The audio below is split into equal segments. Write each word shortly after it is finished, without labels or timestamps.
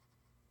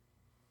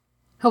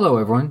Hello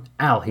everyone,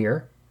 Al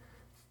here.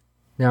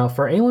 Now,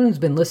 for anyone who's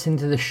been listening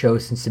to the show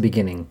since the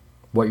beginning,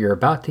 what you're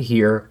about to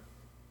hear,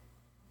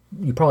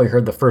 you probably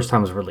heard the first time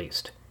it was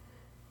released.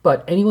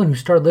 But anyone who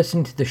started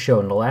listening to the show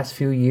in the last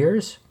few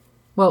years,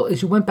 well,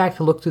 as you went back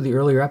to look through the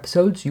earlier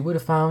episodes, you would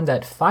have found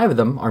that 5 of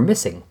them are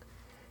missing.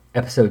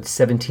 Episodes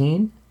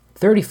 17,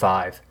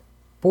 35,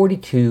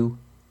 42,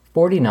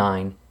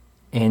 49,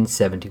 and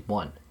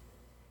 71.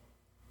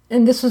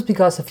 And this was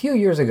because a few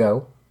years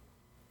ago,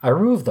 I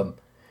removed them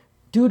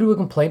due to a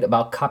complaint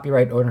about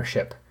copyright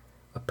ownership.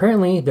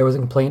 Apparently, there was a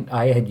complaint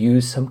I had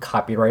used some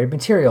copyrighted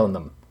material in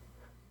them.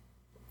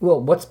 Well,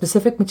 what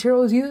specific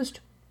material was used?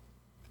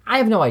 I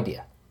have no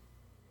idea.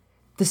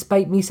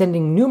 Despite me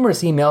sending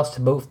numerous emails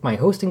to both my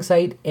hosting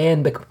site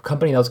and the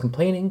company that was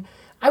complaining,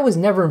 I was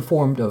never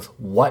informed of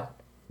what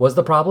was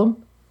the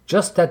problem,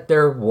 just that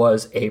there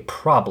was a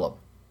problem.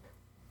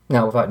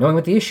 Now, without knowing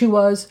what the issue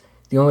was,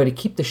 the only way to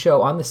keep the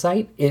show on the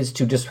site is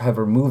to just have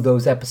removed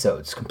those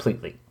episodes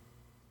completely.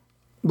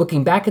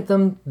 Looking back at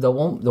them, the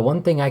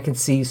one thing I can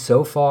see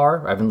so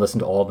far, I haven't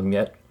listened to all of them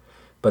yet,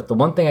 but the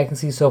one thing I can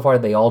see so far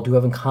they all do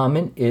have in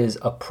common is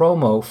a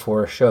promo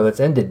for a show that's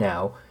ended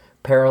now,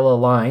 Parallel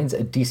Lines,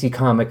 a DC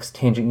Comics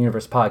Tangent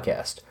Universe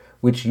podcast,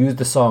 which used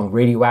the song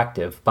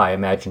Radioactive by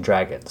Imagine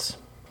Dragons.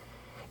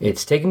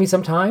 It's taken me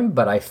some time,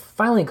 but I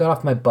finally got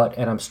off my butt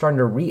and I'm starting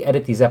to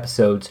re-edit these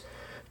episodes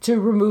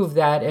to remove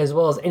that as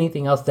well as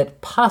anything else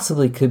that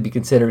possibly could be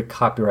considered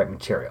copyright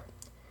material.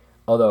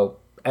 Although,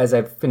 as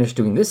I've finished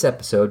doing this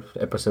episode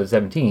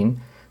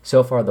 17,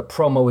 so far the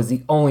promo is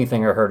the only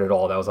thing I heard at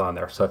all that was on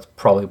there, so that's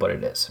probably what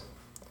it is.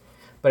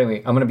 But anyway,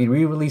 I'm going to be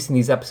re-releasing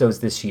these episodes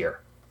this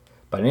year.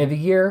 By the end of the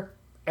year,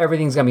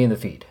 everything's going to be in the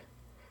feed.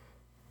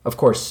 Of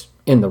course,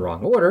 in the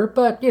wrong order,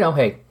 but,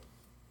 hey,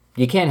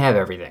 you can't have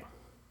everything.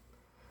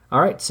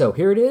 Alright, so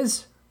here it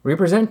is,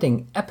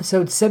 representing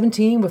episode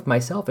 17 with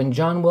myself and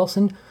John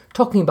Wilson,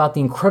 talking about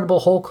the Incredible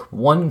Hulk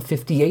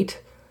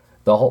 158,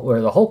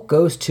 where the Hulk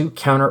goes to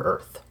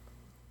Counter-Earth.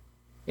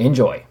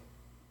 Enjoy.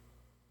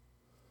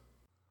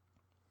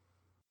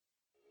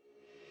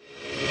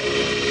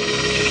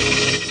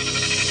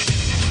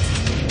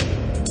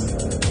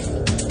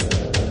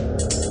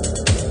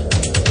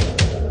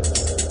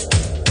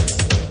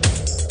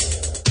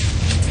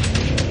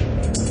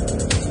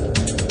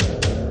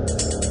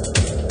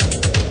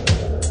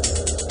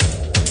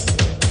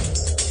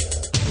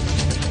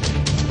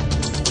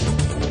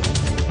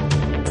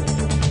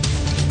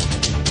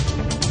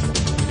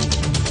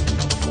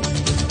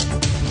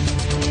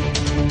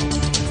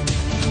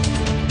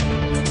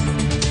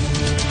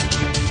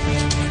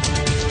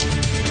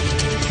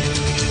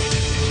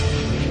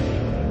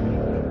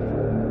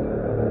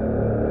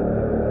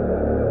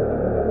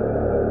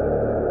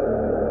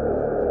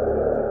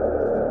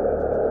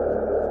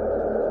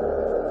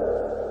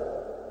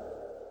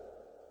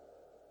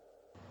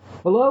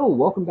 Hello,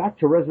 welcome back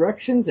to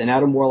Resurrections, an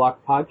Adam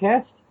Warlock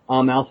podcast.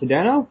 I'm Al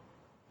Sedano.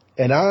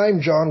 And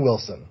I'm John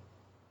Wilson.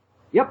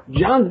 Yep,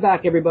 John's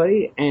back,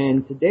 everybody,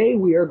 and today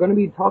we are going to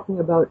be talking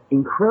about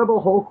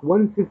Incredible Hulk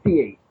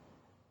 158.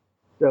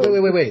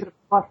 So, Wait.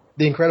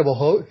 The Incredible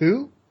Hulk?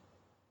 Who?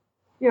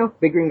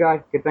 Big green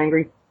guy, gets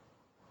angry,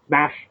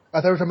 smash.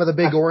 I thought we were talking about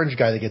the big orange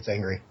guy that gets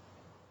angry.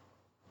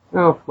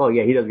 Oh, well,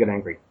 yeah, he does get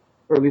angry.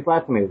 Or at least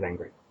last time he was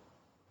angry.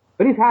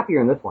 But he's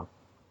happier in this one.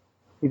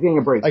 He's getting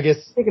a break. I guess.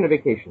 Taking a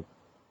vacation.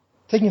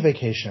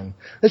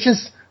 Let's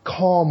just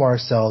calm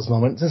ourselves a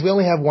moment. Since we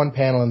only have one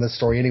panel in this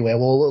story anyway,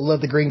 we'll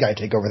let the green guy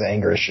take over the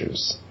anger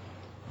issues.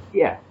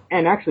 Yeah,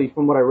 and actually,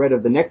 from what I read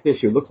of the next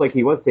issue, it looks like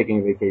he was taking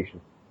a vacation.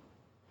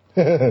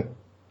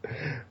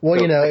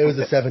 Well, it was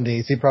the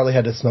 70s. He probably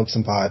had to smoke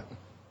some pot.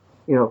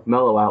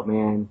 Mellow out,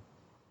 man.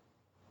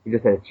 He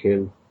just had to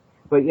chill.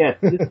 But yes,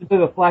 this is a bit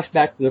of a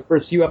flashback to the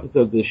first few episodes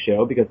of this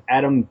show, because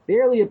Adam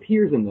barely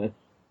appears in this.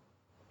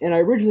 And I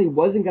originally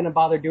wasn't going to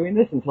bother doing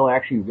this until I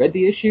actually read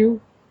the issue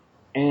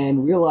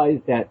and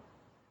realized that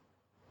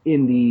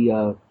in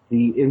the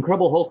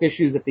Incredible Hulk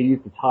issues that they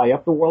used to tie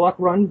up the Warlock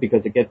run,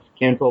 because it gets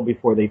canceled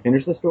before they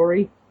finish the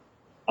story,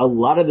 a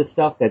lot of the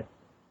stuff that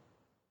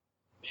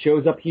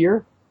shows up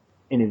here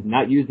and is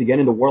not used again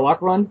in the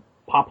Warlock run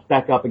pops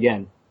back up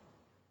again.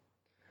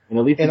 And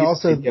at least you get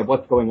an idea of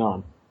what's going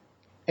on.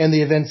 And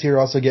the events here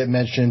also get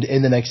mentioned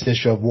in the next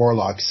issue of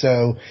Warlock.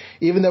 So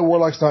even though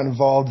Warlock's not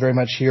involved very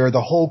much here, the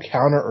whole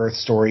Counter-Earth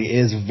story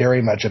is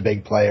very much a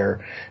big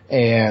player.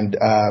 And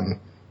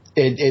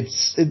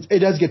it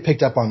does get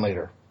picked up on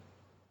later.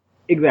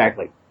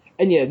 Exactly.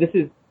 And yeah, this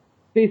is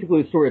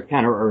basically the story of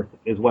Counter-Earth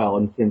as well.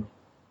 And since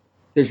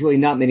there's really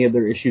not many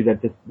other issues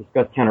that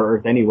discuss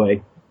Counter-Earth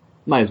anyway,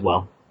 might as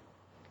well.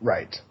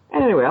 Right.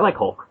 And anyway, I like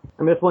Hulk.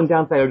 I mean, that's one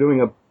downside of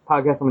doing a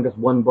podcast on just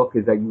one book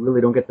is that you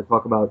really don't get to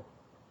talk about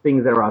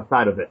things that are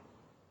outside of it.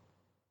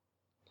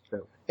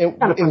 So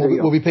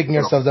we'll be picking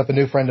ourselves up a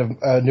new friend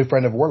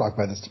of Warlock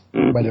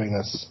by doing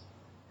this.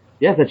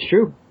 Yes, that's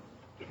true.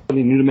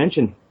 Something new to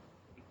mention,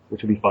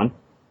 which would be fun.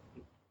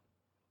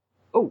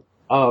 Oh,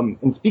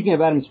 and speaking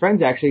of Adam's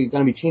friends, actually,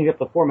 going to be changing up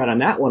the format on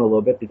that one a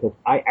little bit because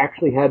I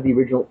actually had the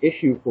original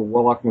issue for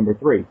Warlock number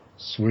 3.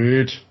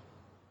 Sweet.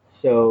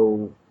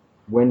 So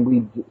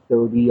the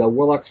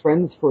Warlock's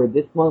friends for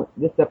this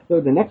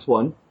episode, the next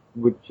one,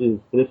 which is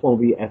this one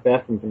will be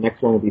FF and the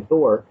next one will be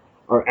Thor,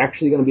 are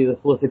actually going to be the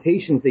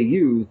solicitations they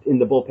used in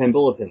the bullpen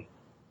bulletin.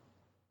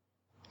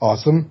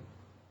 Awesome.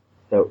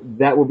 So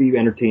that will be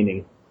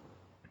entertaining.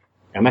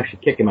 I'm actually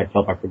kicking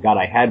myself. I forgot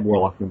I had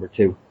Warlock number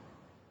 2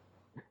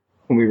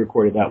 when we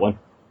recorded that one.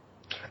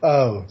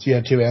 Oh, so you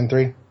have 2 and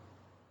 3?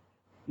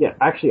 Yeah,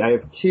 actually, I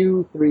have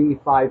 2, 3,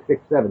 5,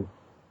 6, 7.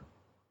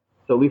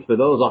 So at least for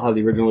those, I'll have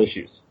the original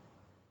issues.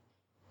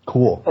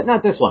 Cool. But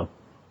not this one.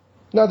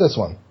 Not this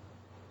one.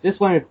 This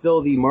one is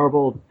still the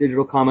Marvel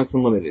Digital Comics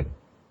Unlimited.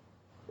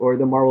 Or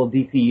the Marvel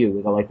DCU,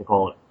 as I like to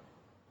call it.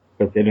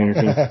 Because it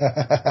entertains.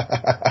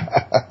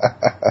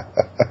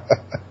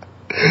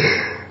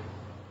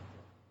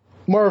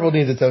 Marvel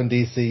needs its own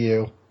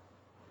DCU.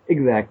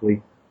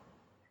 Exactly.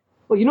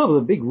 Well, you know, there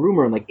was a big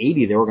rumor in like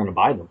 80 they were going to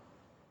buy them.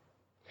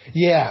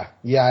 Yeah,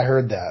 I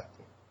heard that.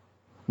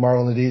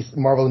 Marvel and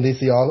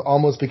DC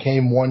almost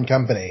became one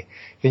company.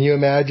 Can you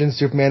imagine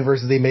Superman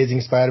versus the Amazing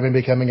Spider-Man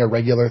becoming a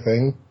regular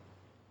thing?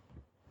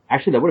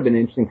 Actually, that would have been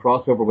an interesting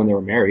crossover when they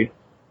were married.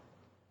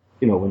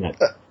 You know, when that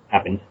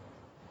happened.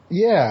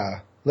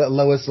 Yeah. Let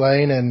Lois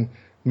Lane and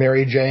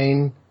Mary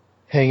Jane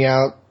hang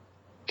out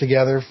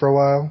together for a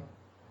while.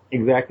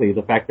 Exactly.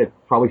 The fact that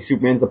probably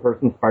Superman's the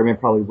person Spider-Man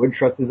probably would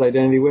trust his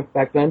identity with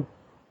back then.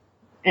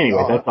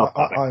 Anyway, that's off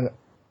topic.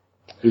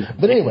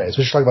 But anyways,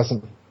 we should talk about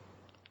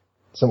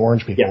some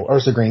orange people, or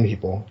some green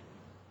people.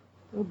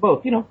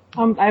 Both, you know.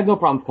 I have no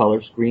problem with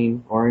colors.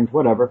 Green, orange,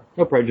 whatever.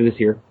 No prejudice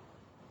here.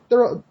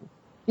 They're all,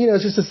 you know,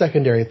 it's just a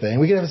secondary thing.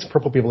 We can have some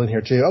purple people in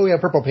here, too. Oh, we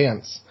have purple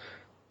pants.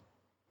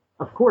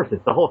 Of course,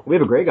 it's the Hulk. We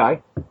have a gray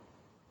guy.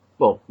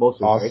 Well,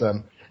 mostly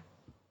awesome.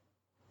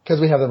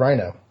 Because we have the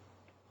Rhino.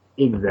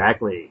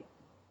 Exactly.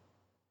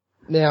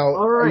 Now,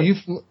 all right. Are you...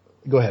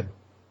 Go ahead.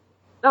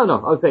 No,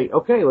 I would say,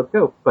 okay, let's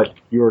go. But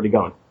you're already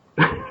gone.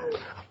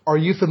 Are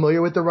you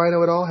familiar with the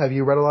Rhino at all? Have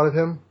you read a lot of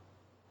him?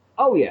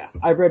 Oh, yeah.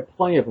 I've read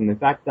plenty of them. In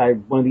fact,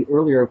 one of the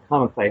earlier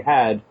comics I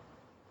had,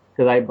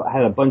 because I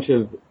had a bunch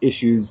of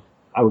issues,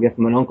 I would get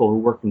from an uncle who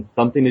worked in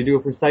something to do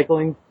with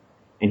recycling,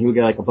 and he would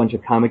get like a bunch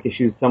of comic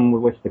issues, some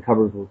of which the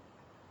covers were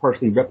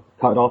partially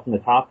cut off in the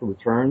top for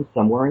returns,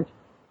 some weren't.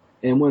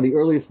 And one of the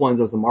earliest ones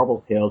was the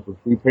Marvel Tales, which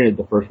reprinted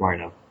the first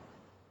Rhino.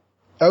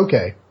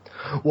 Okay.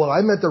 Well,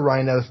 I met the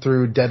Rhino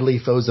through Deadly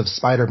Foes of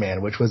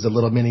Spider-Man, which was a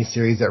little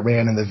mini-series that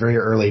ran in the very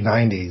early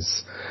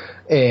 90s.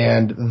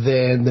 And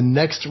then the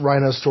next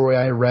Rhino story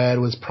I read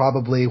was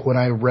probably when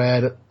I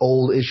read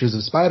old issues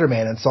of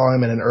Spider-Man and saw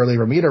him in an early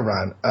Romita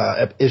run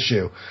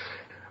issue.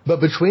 But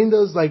between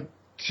those, like,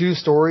 2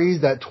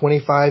 stories, that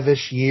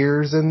 25-ish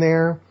years in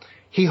there,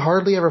 he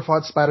hardly ever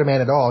fought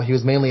Spider-Man at all. He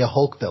was mainly a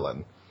Hulk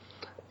villain.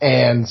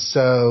 And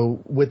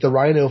so with the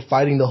Rhino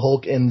fighting the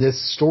Hulk in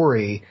this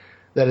story,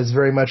 that is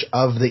very much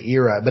of the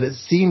era. But it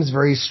seems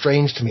very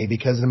strange to me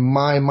because in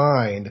my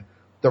mind,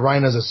 the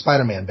Rhino's a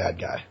Spider-Man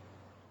bad guy.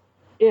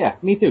 Yeah,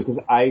 me too,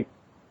 because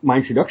my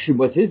introduction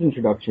was his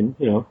introduction,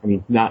 you know, I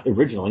mean, not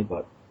originally,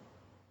 but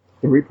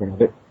the reprint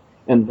of it.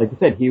 And like I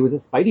said, he was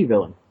a Spidey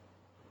villain.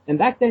 And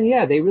back then,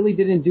 yeah, they really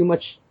didn't do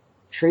much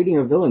trading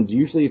of villains.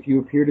 Usually if you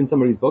appeared in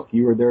somebody's book,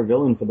 you were their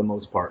villain for the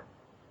most part.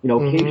 You know,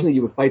 occasionally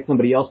you would fight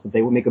somebody else, but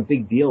they would make a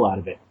big deal out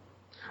of it.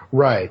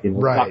 Right, you know,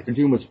 right. Dr.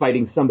 Doom was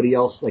fighting somebody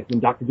else, like when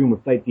Dr. Doom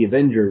would fight the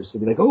Avengers, they'd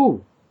be like,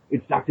 oh,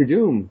 it's Dr.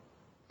 Doom.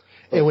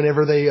 And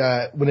whenever they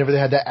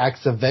had that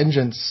Acts of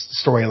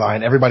Vengeance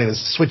storyline, everybody was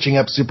switching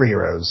up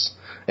superheroes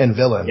and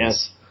villains.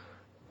 Yes.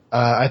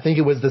 I think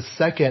it was the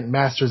second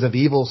Masters of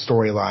Evil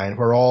storyline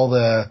where all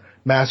the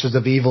Masters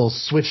of Evil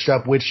switched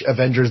up which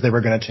Avengers they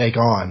were going to take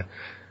on.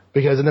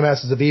 Because in the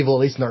Masters of Evil,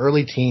 at least in the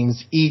early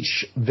teams,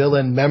 each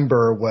villain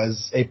member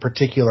was a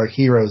particular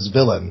hero's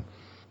villain.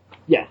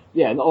 Yes,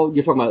 yeah. Oh,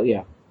 you're talking about,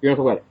 yeah. You're not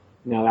talking about it.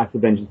 Now, Acts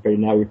of Vengeance,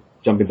 now you're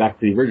jumping back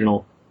to the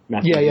original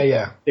Masters of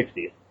Evil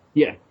 60s.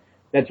 Yeah.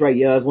 That's right,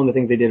 yeah, that's one of the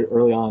things they did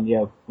early on,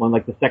 yeah. One,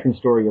 like the second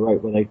story, you're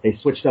right, where like, they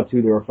switched up to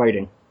who they were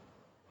fighting.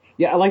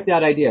 Yeah, I like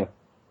that idea.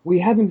 We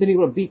haven't been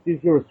able to beat these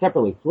heroes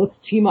separately, so let's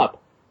team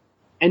up.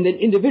 And then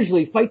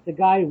individually fight the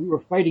guy we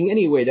were fighting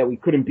anyway that we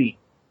couldn't beat.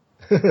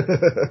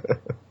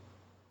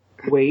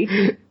 Wait.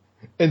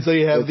 And so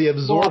you have the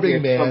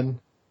Absorbing Man.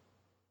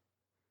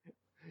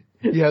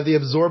 You have the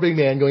Absorbing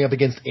Man going up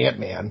against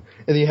Ant-Man,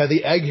 and then you have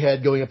the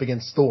Egghead going up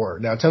against Thor.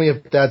 Now, tell me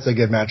if that's a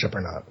good matchup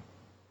or not.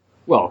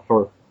 Well,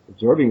 for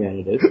Absorbing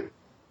Man, it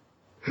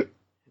is.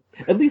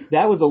 At least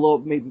that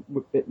was made a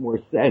bit more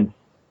sense.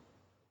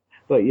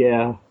 But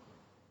yeah.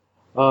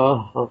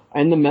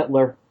 And the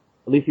Mettler.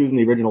 At least he was in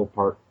the original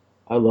part.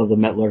 I love the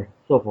Mettler.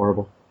 So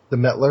horrible. The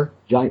Mettler?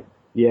 Giant.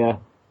 Yeah.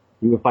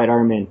 He would fight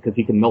Iron Man because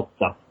he can melt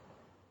stuff.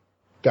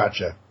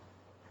 Gotcha.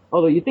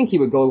 Although you think he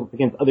would go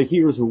against other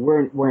heroes who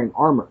weren't wearing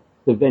armor,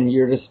 because then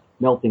you're just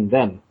melting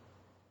them.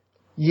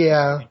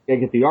 Yeah. You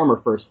gotta get the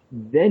armor first,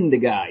 then the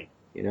guy,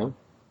 you know?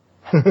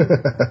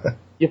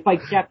 You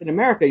fight Captain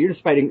America, you're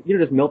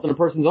just melting a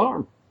person's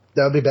arm.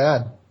 That would be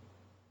bad.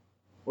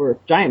 Or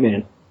Giant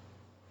Man,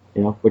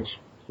 you know, which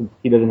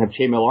he doesn't have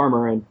chainmail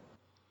armor and...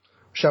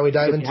 Shall we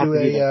dive into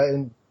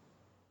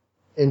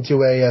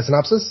a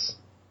synopsis?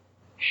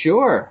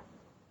 Sure.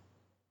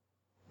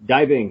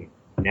 Diving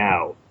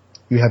now.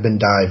 You have been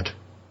dived.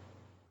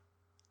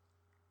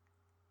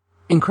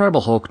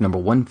 Incredible Hulk number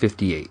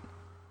 158.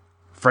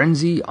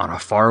 Frenzy on a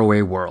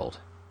Faraway World.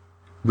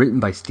 Written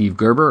by Steve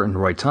Gerber and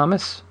Roy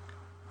Thomas.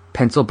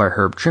 Penciled by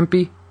Herb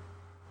Trimpe.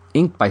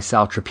 Inked by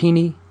Sal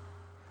Trapani.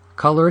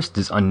 Colorist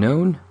is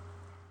unknown.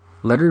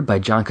 Lettered by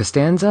John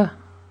Costanza.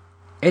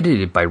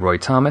 Edited by Roy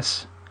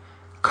Thomas.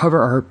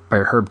 Cover art by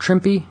Herb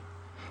Trimpe.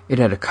 It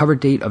had a cover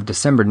date of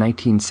December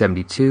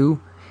 1972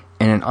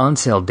 and an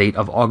on-sale date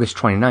of August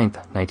 29th,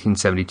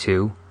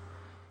 1972.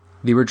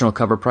 The original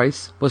cover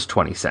price was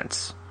 20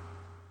 cents.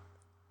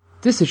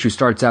 This issue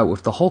starts out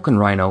with the Hulk and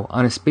Rhino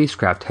on a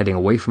spacecraft heading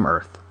away from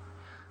Earth.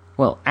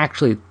 Well,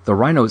 actually, the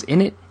Rhino's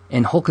in it,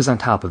 and Hulk is on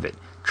top of it,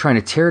 trying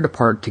to tear it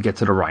apart to get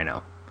to the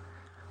Rhino.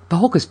 The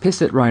Hulk is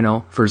pissed at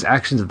Rhino for his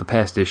actions of the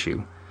past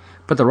issue,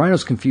 but the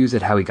Rhino's confused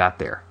at how he got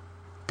there.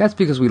 That's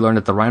because we learned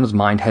that the Rhino's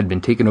mind had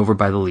been taken over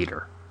by the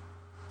leader.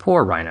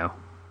 Poor Rhino.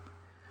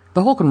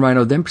 The Hulk and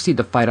Rhino then proceed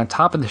to fight on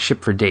top of the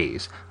ship for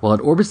days, while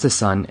it orbits the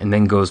sun and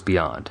then goes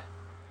beyond.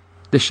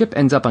 The ship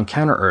ends up on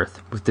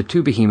Counter-Earth, with the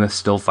two behemoths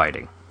still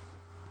fighting.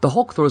 The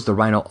Hulk throws the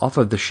Rhino off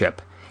of the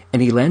ship,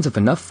 and he lands with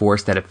enough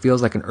force that it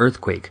feels like an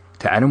earthquake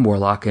to Adam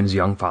Warlock and his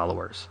young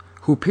followers,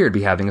 who appear to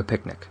be having a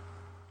picnic.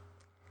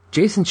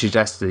 Jason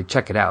suggests they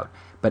check it out,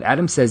 but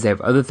Adam says they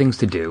have other things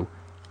to do,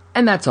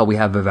 and that's all we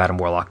have of Adam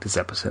Warlock this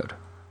episode.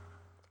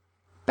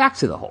 Back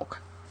to the Hulk.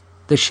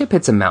 The ship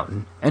hits a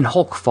mountain, and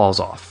Hulk falls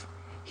off.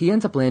 He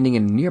ends up landing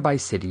in a nearby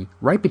city,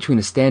 right between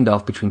a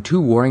standoff between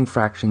two warring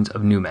factions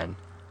of new men.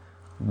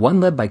 One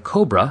led by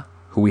Cobra,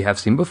 who we have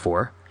seen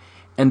before,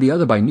 and the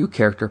other by new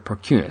character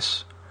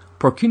Porcunus.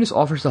 Porcunus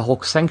offers the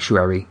Hulk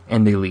sanctuary,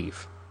 and they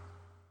leave.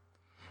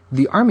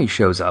 The army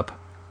shows up,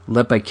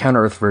 led by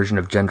Counter-Earth version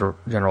of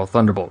General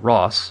Thunderbolt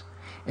Ross,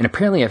 and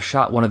apparently have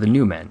shot one of the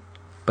new men,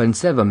 but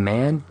instead of a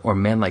man or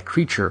man-like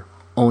creature,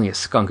 only a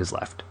skunk is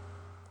left.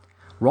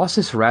 Ross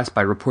is harassed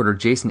by reporter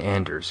Jason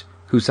Anders,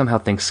 who somehow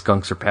thinks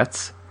skunks are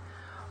pets.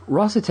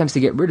 Ross attempts to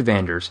get rid of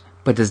Anders,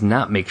 but does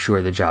not make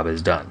sure the job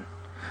is done.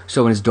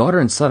 So when his daughter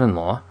and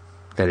son-in-law,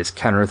 that is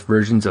Counter-Earth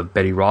versions of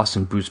Betty Ross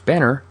and Bruce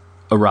Banner,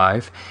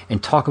 arrive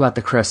and talk about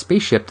the Crest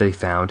spaceship they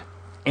found,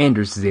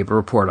 Anders is able to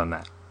report on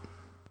that.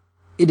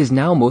 It is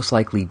now most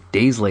likely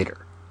days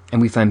later,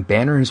 and we find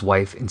Banner and his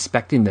wife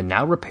inspecting the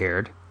now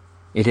repaired,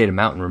 it hit a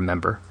mountain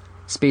remember,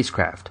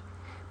 spacecraft.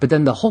 But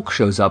then the Hulk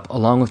shows up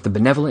along with the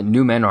benevolent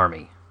New Men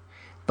army.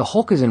 The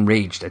Hulk is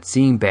enraged at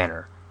seeing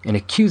Banner and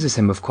accuses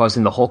him of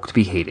causing the Hulk to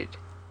be hated.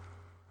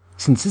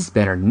 Since this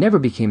Banner never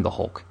became the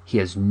Hulk, he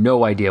has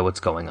no idea what's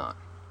going on.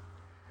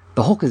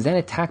 The Hulk is then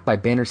attacked by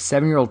Banner's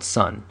 7-year-old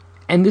son,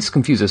 and this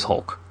confuses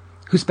Hulk,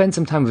 who spends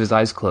some time with his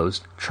eyes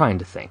closed, trying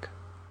to think.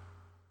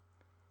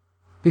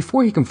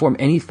 Before he can form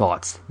any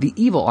thoughts, the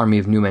evil army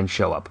of New Men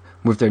show up,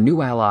 with their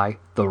new ally,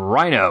 the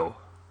Rhino.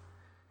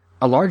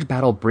 A large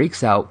battle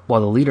breaks out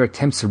while the leader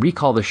attempts to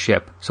recall the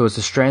ship so as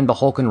to strand the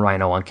Hulk and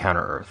Rhino on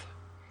Counter-Earth.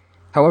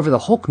 However, the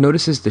Hulk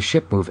notices the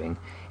ship moving,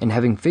 and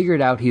having figured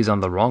out he is on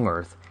the wrong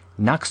Earth,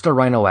 knocks the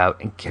Rhino out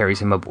and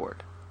carries him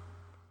aboard.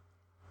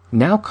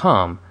 Now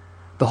calm,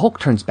 the Hulk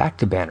turns back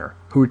to Banner,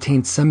 who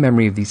retains some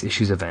memory of these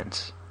issues'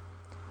 events.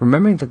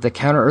 Remembering that the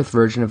Counter-Earth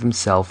version of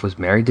himself was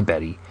married to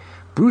Betty,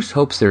 Bruce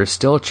hopes there is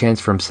still a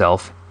chance for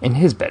himself and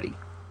his Betty.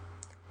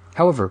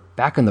 However,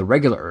 back on the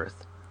regular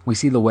Earth, we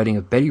see the wedding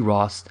of Betty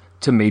Ross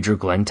to Major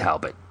Glenn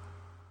Talbot.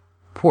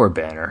 Poor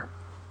Banner.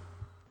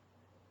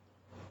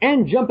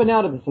 And jumping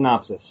out of the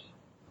synopsis,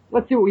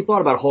 let's see what we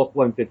thought about Hulk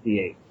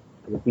 158.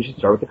 I guess we should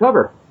start with the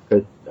cover,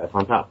 because that's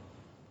on top.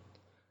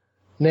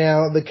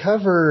 Now, the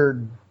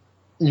cover,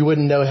 you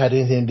wouldn't know had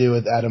anything to do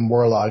with Adam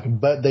Warlock,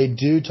 but they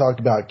do talk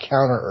about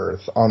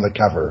Counter-Earth on the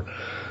cover.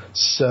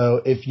 So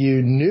if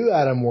you knew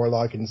Adam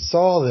Warlock and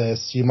saw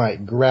this, you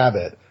might grab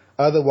it.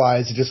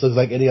 Otherwise, it just looks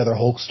like any other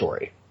Hulk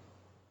story.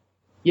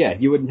 Yeah,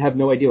 you wouldn't have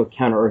no idea what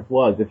Counter-Earth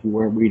was if you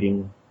weren't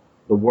reading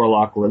the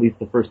Warlock, or at least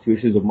the first 2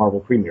 issues of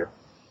Marvel Premiere.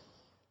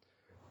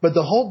 But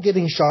the Hulk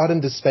getting shot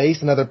into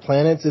space and other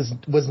planets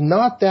was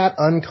not that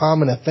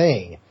uncommon a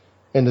thing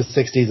in the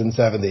 60s and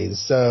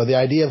 70s. So the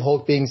idea of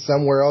Hulk being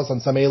somewhere else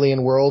on some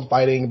alien world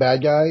fighting a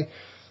bad guy,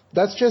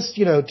 that's just,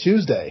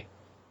 Tuesday.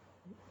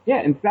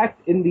 Yeah, in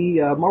fact, in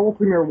the Marvel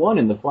Premiere 1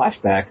 in the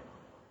flashback,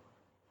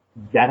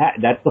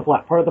 that's the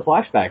part of the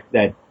flashback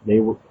that they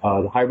were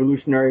the High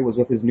Revolutionary was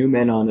with his new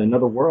men on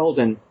another world,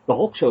 and the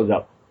Hulk shows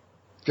up.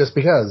 Just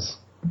because.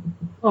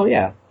 Oh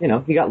yeah,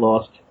 he got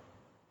lost.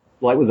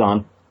 Light was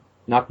on.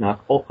 Knock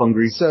knock. Hulk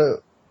hungry.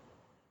 So,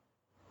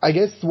 I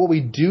guess what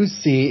we do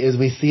see is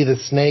we see the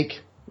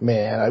Snake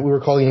Man. We were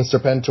calling him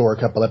Serpentor a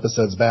couple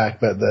episodes back,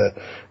 but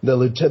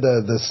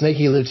the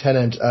snaky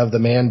lieutenant of the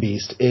Man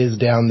Beast is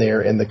down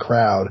there in the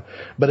crowd.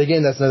 But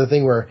again, that's another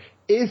thing where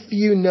if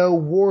you know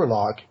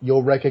Warlock,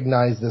 you'll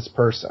recognize this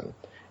person.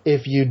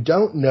 If you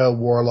don't know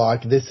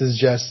Warlock, this is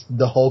just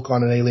the Hulk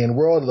on an alien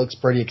world. It looks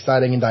pretty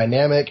exciting and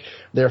dynamic.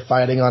 They're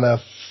fighting on a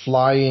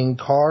flying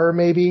car,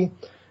 maybe,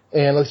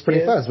 and it looks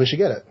pretty fun. So we should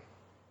get it.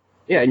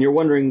 Yeah, and you're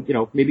wondering,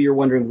 maybe you're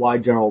wondering why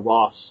General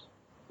Ross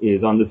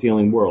is on the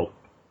Healing World.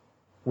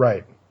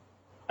 Right.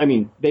 I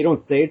mean, they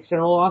don't say it's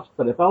General Ross,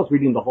 but if I was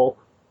reading the Hulk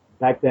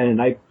back then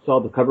and I saw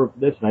the cover of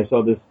this and I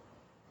saw this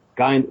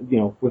guy,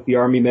 with the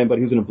army men, but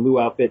he was in a blue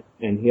outfit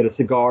and he had a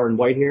cigar and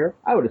white hair,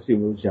 I would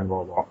assume it was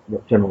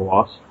General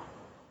Ross.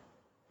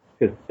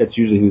 Because that's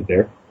usually who's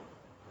there.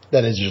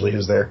 That is usually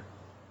who's there.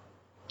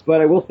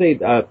 But I will say,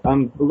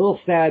 I'm a little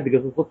sad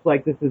because it looks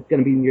like this is going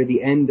to be near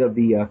the end of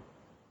the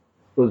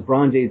those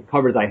Bronze Age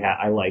covers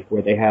I like,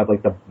 where they have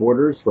like the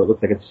borders, where it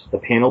looks like it's the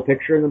panel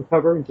picture in the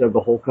cover instead of the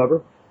whole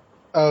cover.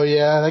 Oh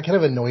yeah, that kind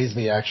of annoys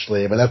me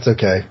actually, but that's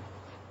okay.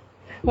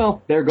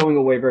 Well, they're going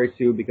away very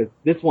soon because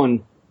this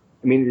one,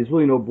 I mean, there's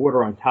really no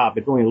border on top.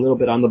 It's only a little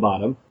bit on the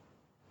bottom.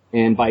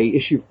 And by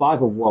issue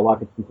 5 of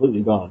Warlock, it's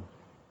completely gone.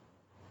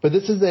 But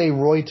this is a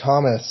Roy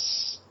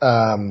Thomas,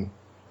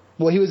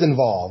 well, he was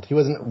involved. He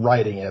wasn't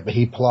writing it, but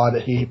he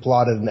plotted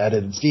and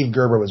edited. Steve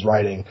Gerber was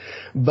writing.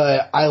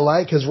 But I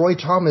like, because Roy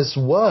Thomas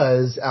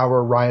was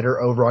our writer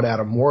over on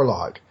Adam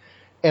Warlock.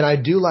 And I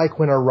do like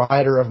when a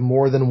writer of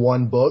more than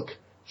one book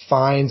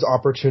finds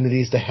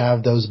opportunities to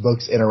have those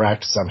books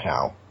interact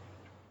somehow.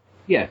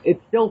 Yeah,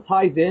 it still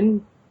ties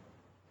in.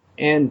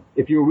 And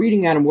if you were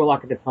reading Adam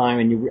Warlock at the time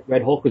and you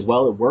read Hulk as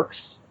well, it works.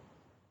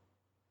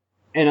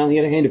 And on the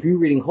other hand, if you were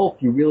reading Hulk,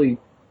 didn't really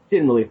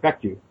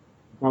affect you.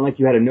 It's not like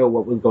you had to know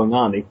what was going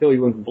on. They fill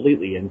you in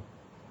completely, and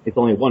it's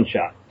only one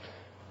shot.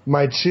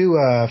 My two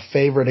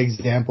favorite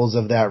examples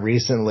of that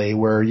recently,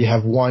 where you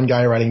have one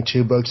guy writing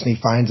 2 books and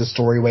he finds a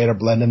story way to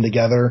blend them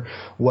together,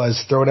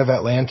 was Throne of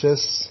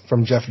Atlantis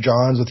from Jeff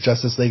Johns with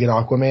Justice League and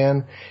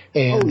Aquaman,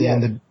 and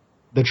then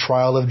the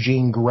Trial of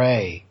Jean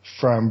Grey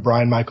from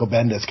Brian Michael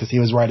Bendis, because he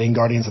was writing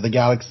Guardians of the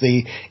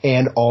Galaxy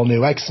and All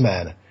New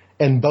X-Men.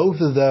 And both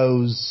of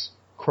those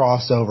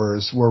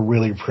crossovers were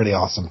really pretty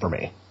awesome for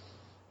me.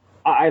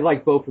 I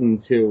like both of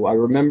them too. I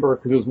remember,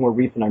 because it was more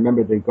recent, I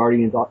remember the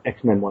Guardians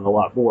X-Men one a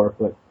lot more,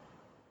 but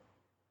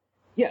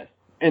yes.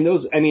 And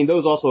those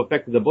also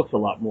affected the books a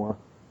lot more.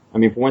 I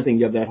mean, for one thing,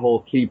 you have that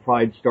whole Kitty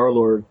Pryde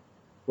Star-Lord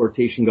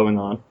rotation going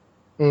on.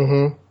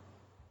 Mm-hmm.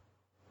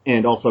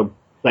 And also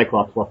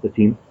Cyclops left the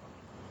team.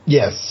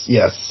 Yes.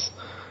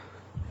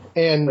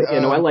 And but,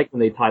 I like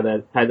when they tie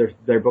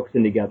their books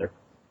in together.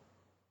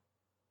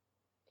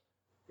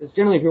 Because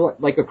generally, if you're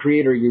like a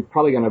creator, you're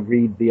probably going to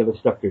read the other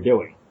stuff they're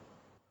doing.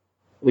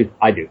 At least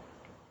I do.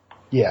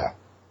 Yeah.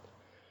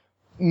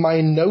 My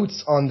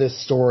notes on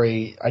this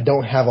story, I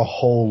don't have a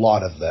whole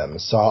lot of them,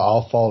 so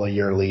I'll follow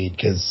your lead,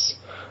 because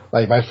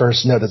my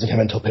first note doesn't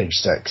come until page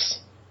 6.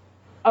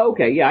 Oh,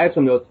 okay, yeah, I have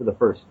some notes for the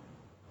first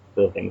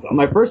things.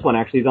 My first one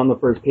actually is on the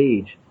first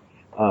page.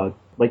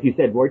 Like you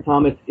said, Roy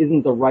Thomas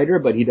isn't the writer,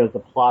 but he does the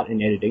plot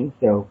and editing,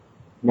 so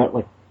not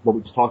like what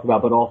we just talked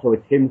about, but also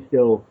it's him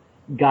still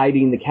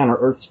guiding the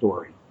Counter-Earth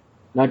story.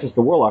 Not just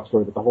the Warlock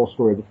story, but the whole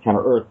story of this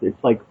Counter-Earth.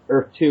 It's like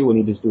Earth 2 when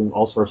he was doing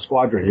All-Star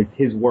Squadron. It's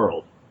his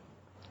world.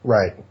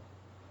 Right.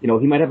 He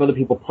might have other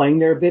people playing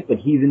there a bit, but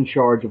he's in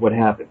charge of what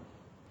happens.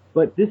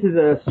 But this is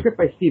a script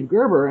by Steve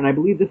Gerber, and I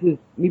believe this is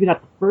maybe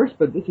not the first,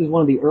 but this is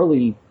one of the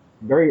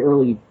very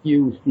early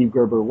few Steve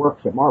Gerber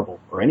works at Marvel,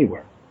 or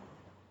anywhere.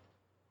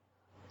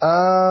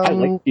 I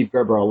like Steve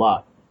Gerber a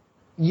lot.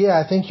 Yeah,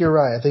 I think you're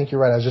right.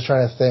 I was just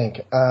trying to think.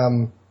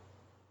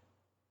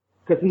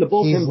 Because in the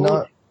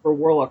bulletin for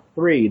Warlock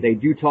 3, they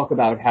do talk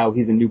about how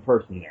he's a new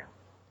person there.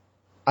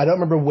 I don't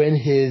remember when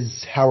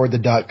his Howard the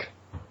Duck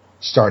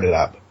started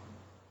up.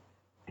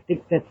 I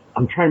think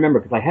I'm trying to remember,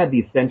 because I had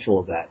the essential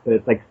of that, but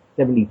it's like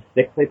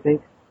 76, I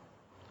think.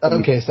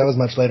 Okay, so that was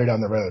much later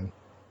down the road.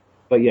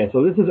 But yeah,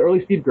 so this is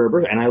early Steve Gerber,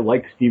 and I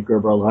like Steve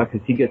Gerber a lot,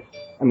 because he gets,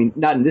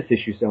 not in this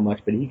issue so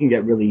much, but he can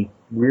get really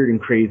weird and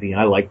crazy,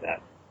 and I like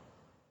that.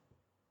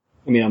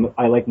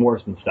 I like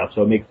Morrison stuff,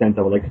 so it makes sense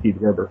I would like Steve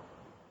Gerber.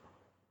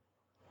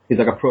 He's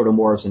like a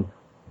proto-Morrison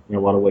in a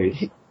lot of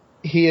ways.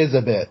 He is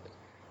a bit.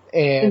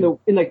 And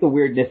in the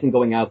weirdness and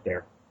going out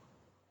there.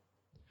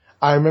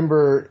 I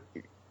remember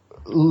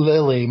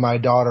Lily, my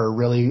daughter,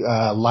 really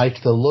liked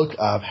the look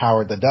of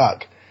Howard the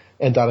Duck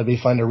and thought it'd be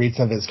fun to read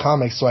some of his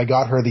comics, so I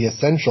got her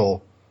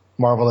the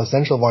Marvel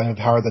Essential volume of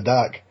Howard the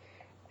Duck.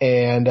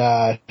 And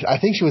I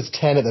think she was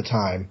 10 at the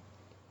time.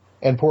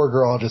 And poor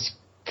girl just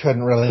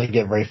couldn't really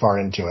get very far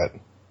into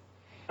it.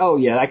 Oh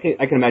yeah, I can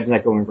imagine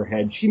that going over her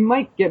head. She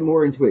might get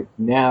more into it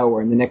now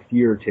or in the next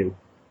year or two.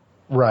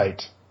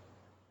 Right.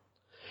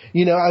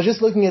 I was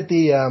just looking at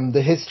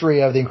the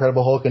history of the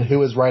Incredible Hulk and who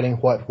was writing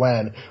what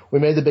when. We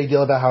made the big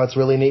deal about how it's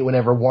really neat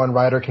whenever one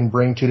writer can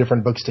bring 2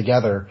 different books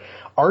together.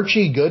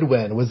 Archie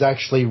Goodwin was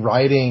actually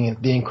writing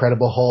the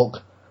Incredible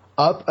Hulk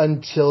up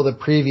until the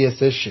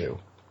previous issue.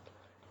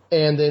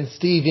 And then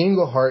Steve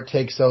Englehart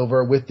takes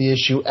over with the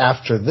issue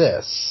after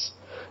this.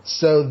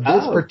 So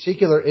this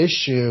particular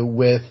issue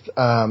with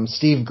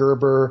Steve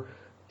Gerber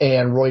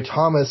and Roy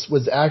Thomas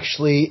was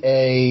actually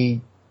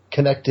a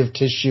connective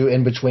tissue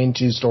in between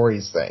 2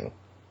 stories thing.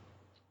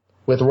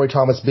 With Roy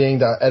Thomas being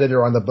the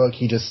editor on the book,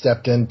 he just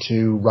stepped in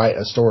to write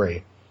a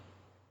story.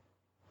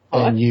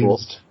 And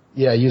used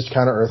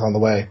Counter-Earth on the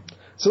way.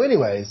 So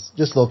anyways,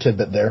 just a little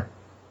tidbit there.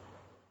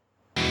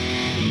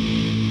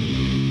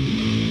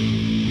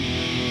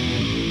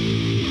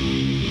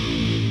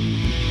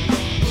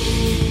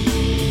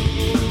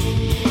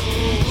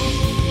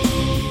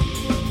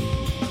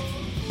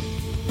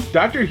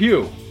 Dr.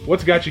 Hugh,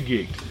 what's got you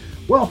geeked?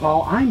 Well,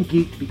 Paul, I'm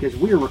geeked because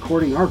we are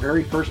recording our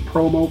very first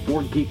promo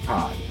for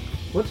GeekPod.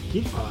 What's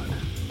GeekPod?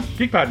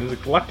 GeekPod is an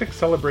eclectic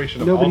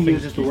celebration of Nobody all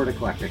things uses the word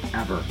eclectic,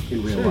 ever,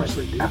 in real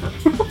Seriously, life. dude.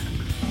 Ever.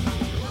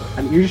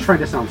 I mean, you're just trying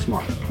to sound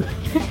smart.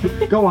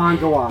 Go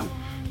on.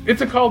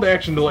 It's a call to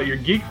action to let your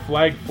geek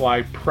flag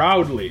fly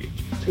proudly.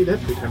 Say that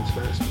 3 times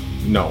fast.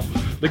 No.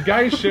 The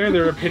guys share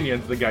their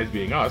opinions, the guys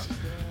being us,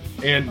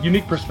 and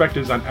unique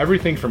perspectives on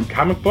everything from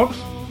comic books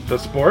to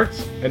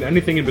sports and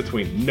anything in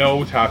between.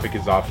 No topic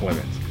is off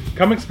limits.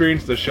 Come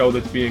experience the show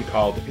that's being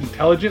called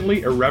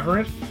intelligently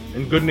irreverent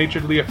and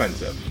good-naturedly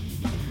offensive.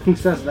 Who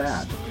says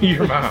that?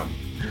 Your mom.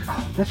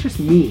 Oh, that's just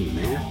mean,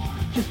 man.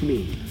 Just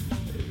mean.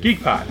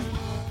 GeekPod.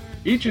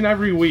 Each and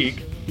every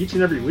week. Each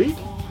and every week?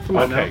 Come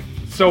on Okay,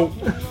 so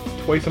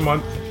twice a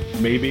month,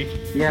 maybe.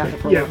 Yeah,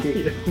 now. Yeah,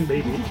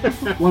 maybe.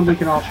 One we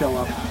can all show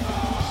up.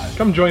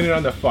 Come join in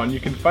on the fun. You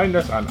can find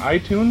us on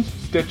iTunes,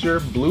 Stitcher,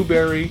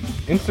 Blueberry,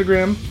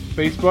 Instagram,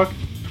 Facebook,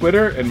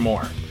 Twitter, and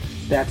more.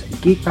 That's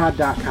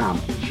geekpod.com.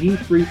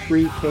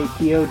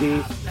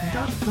 G33KPOD.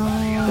 That's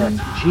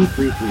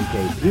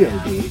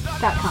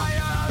G33KPOD.com.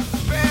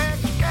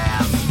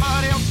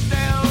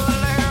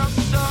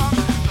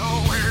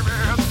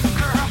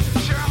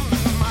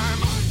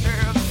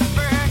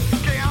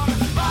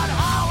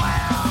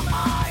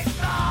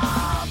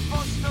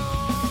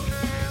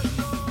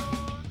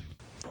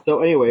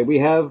 So anyway, we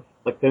have,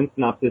 like the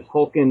synopsis,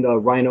 Hulk and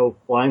Rhino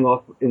flying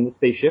off in the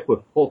spaceship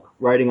with Hulk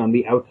riding on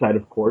the outside,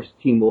 of course,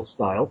 Teen Wolf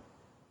style.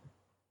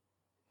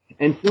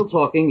 And still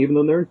talking, even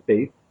though they're in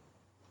space.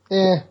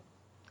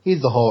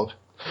 He's the Hulk.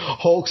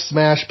 Hulk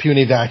smash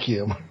puny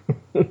vacuum.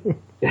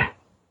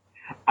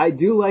 I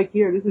do like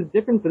here, this is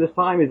different for this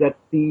time, is that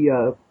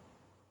the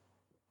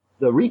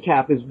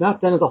recap is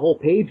not done as a whole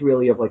page,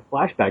 really, of like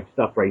flashback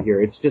stuff right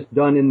here. It's just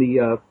done in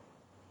the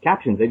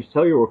captions. They just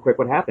tell you real quick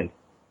what happened.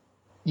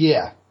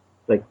 Yeah.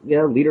 Like,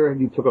 yeah, leader,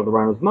 you took over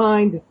Rhino's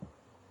mind,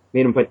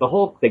 made him fight the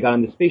Hulk, they got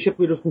him the spaceship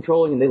leader's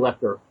controlling, and they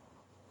left Earth.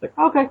 It's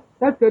like, okay,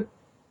 that's good.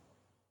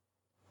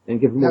 And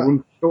give him a room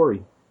for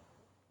story.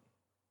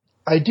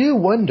 I do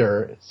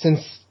wonder,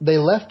 since they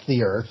left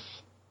the Earth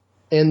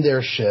in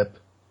their ship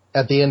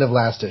at the end of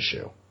last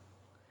issue,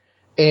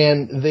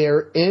 and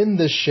they're in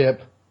the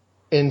ship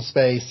in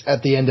space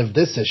at the end of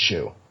this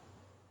issue,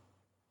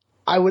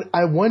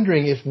 I'm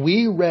wondering if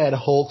we read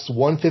Hulk's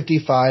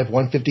 155,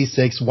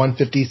 156,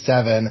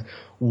 157,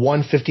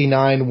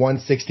 159,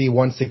 160,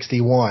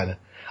 161,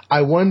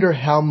 I wonder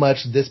how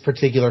much this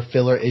particular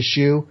filler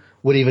issue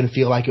would even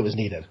feel like it was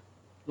needed.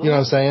 You know what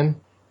I'm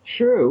saying?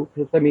 True,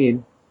 because, I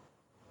mean,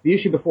 the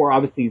issue before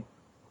obviously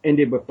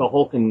ended with the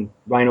Hulk and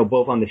Rhino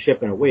both on the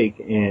ship and awake,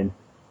 and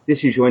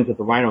this issue ends with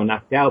the Rhino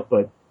knocked out,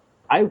 but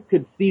I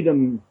could see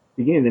them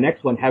beginning the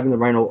next one having the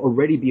Rhino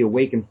already be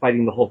awake and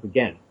fighting the Hulk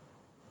again.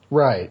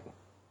 Right.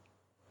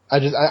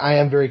 I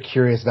am very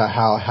curious about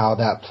how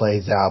that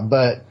plays out,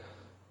 but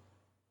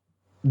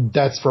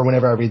that's for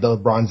whenever I read the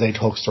Bronze Age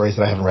Hulk stories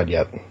that I haven't read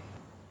yet.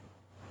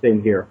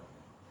 Same here.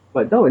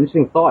 But no,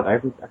 interesting thought. I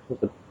have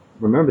to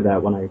remember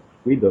that when I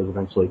read those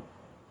eventually,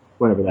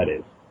 whenever that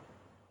is.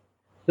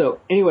 So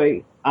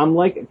anyway, I'm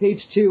like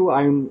page 2.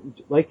 I'm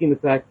liking the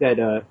fact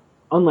that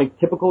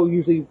unlike typical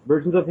usually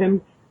versions of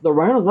him, the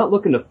Rhino's not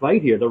looking to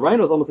fight here. The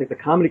Rhino's almost like the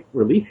comedic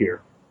relief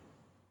here.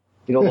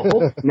 You know, the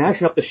Hulk's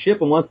smashing up the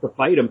ship and wants to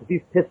fight him because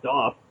he's pissed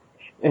off,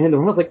 and the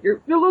Rhino's like, "You're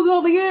losing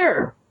all the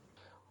air."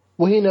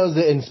 Well, he knows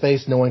that in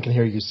space no one can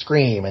hear you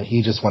scream, and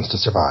he just wants to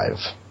survive.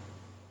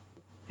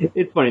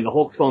 It's funny. The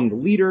Hulk's calling the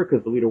leader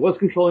because the leader was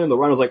controlling him. The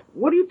Rhino's like,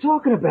 "What are you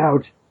talking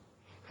about?"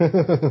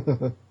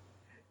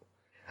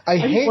 I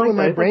hate when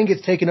my brain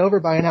gets taken over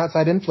by an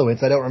outside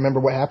influence. I don't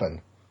remember what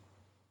happened.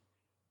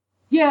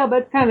 Yeah, but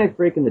it's kind of nice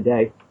break in the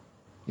day.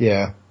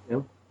 Yeah. You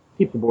know,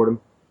 keeps the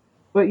boredom.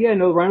 But yeah,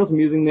 no, the Rhino's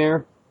amusing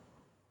there.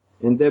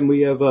 And then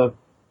we have a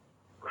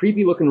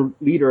creepy-looking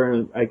leader,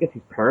 and I guess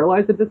he's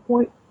paralyzed at this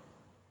point?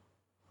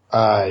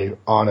 I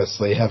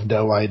honestly have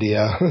no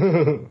idea.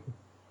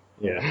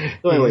 Yeah.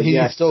 So anyway,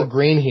 he's still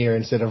green here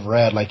instead of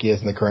red like he is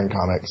in the current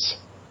comics.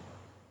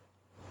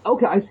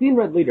 Okay, I've seen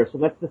Red Leader, so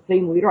that's the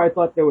same leader? I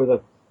thought there was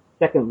a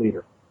second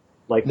leader.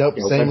 Like, nope,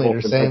 you know, same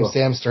leader,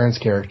 Sam Stern's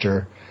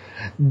character.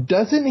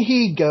 Doesn't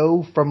he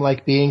go from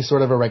like being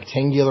sort of a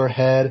rectangular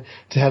head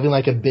to having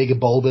like a big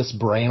bulbous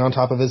brain on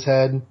top of his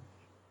head?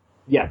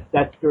 Yes,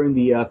 that's during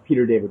the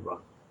Peter David run.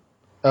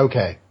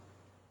 Okay.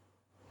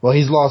 Well,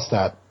 he's lost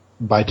that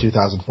by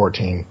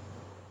 2014.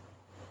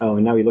 Oh,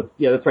 and now he looks...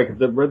 Yeah, that's right, because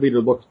the Red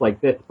Leader looks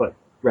like this, but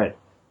red.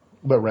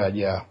 But red,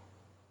 yeah.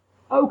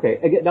 Okay,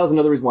 again, that was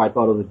another reason why I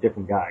thought it was a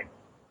different guy.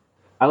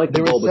 I like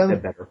the bulbous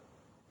head better.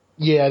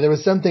 Yeah, there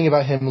was something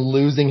about him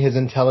losing his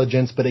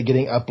intelligence, but it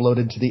getting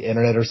uploaded to the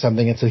internet or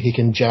something, and so he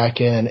can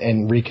jack in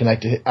and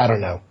reconnect it. I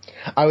don't know.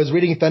 I was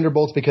reading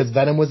Thunderbolts because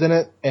Venom was in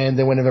it, and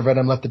then whenever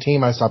Venom left the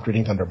team, I stopped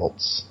reading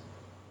Thunderbolts.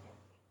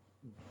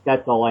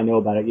 That's all I know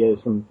about it, is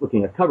from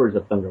looking at covers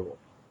of Thunderbolts.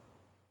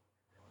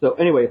 So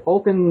anyway,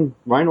 Hulk and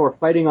Rhino are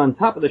fighting on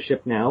top of the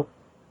ship now,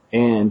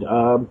 and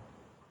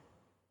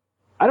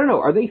I don't know,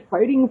 are they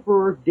fighting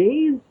for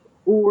days,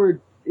 or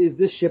is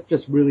this ship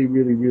just really,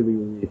 really, really,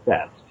 really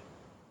fast?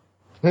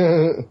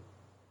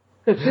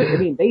 Because, I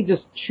mean, they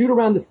just shoot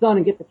around the sun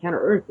and get to counter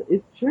Earth.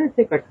 Shouldn't it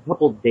take like a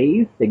couple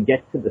days to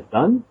get to the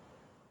sun?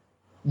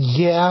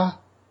 Yeah.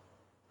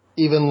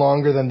 Even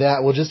longer than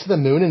that. Well, just to the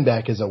moon and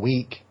back is a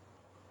week.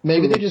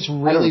 Maybe they just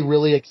really,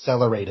 really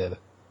accelerated.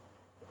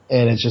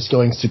 And it's just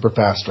going super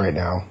fast right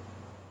now.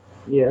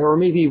 Yeah, or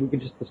maybe we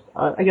could just,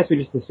 I guess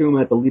we just assume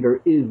that the leader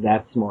is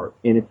that smart.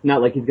 And it's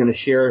not like he's going to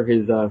share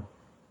his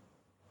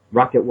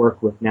rocket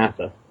work with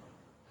NASA.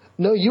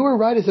 No, you were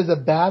right. It says a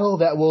battle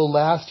that will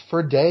last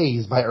for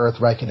days by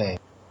Earth reckoning.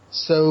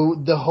 So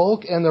the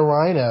Hulk and the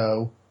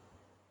Rhino,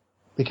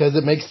 because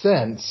it makes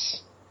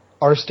sense,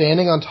 are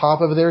standing on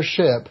top of their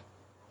ship,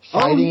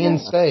 fighting in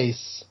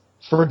space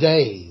for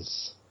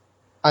days.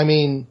 I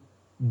mean,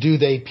 do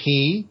they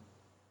pee?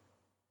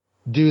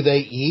 Do they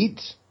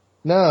eat?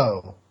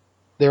 No.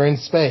 They're in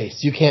space.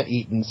 You can't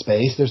eat in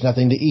space. There's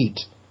nothing to eat.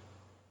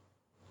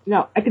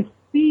 Now, I could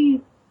see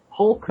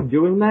Hulk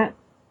doing that.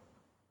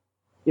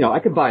 You know, I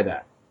could buy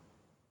that.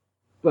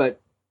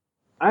 But,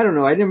 I don't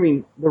know.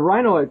 The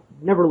Rhino I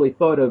never really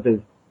thought of as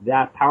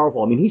that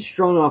powerful. I mean, he's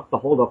strong enough to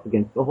hold up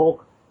against the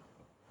Hulk.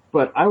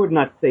 But I would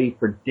not say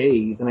for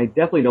days, and I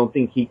definitely don't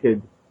think he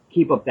could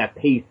keep up that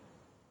pace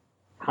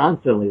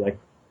constantly like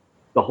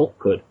the Hulk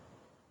could.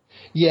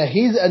 Yeah,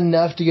 he's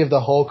enough to give the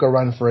Hulk a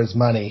run for his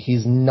money.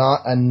 He's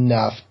not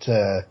enough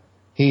to...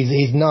 He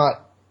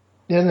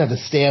doesn't have the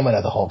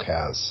stamina the Hulk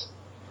has.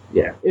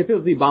 Yeah, if it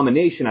was the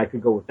Abomination, I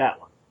could go with that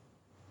one.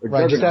 Or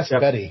right, just ask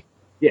Betty.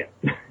 Yeah.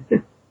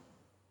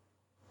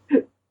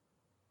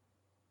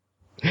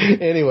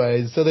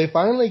 Anyways, so they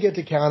finally get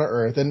to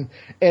Counter-Earth, and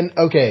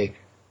okay,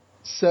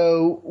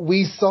 so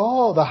we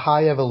saw the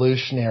High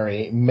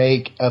Evolutionary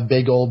make a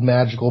big old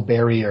magical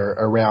barrier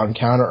around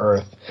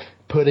Counter-Earth,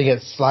 putting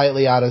it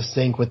slightly out of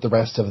sync with the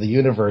rest of the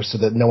universe so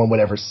that no one would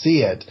ever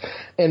see it.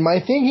 And my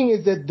thinking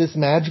is that this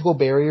magical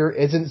barrier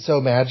isn't so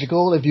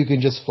magical if you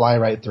can just fly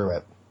right through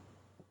it.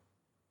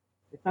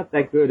 It's not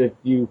that good if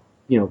you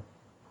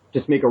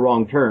just make a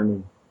wrong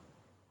turn.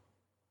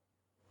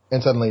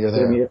 And suddenly you're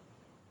there.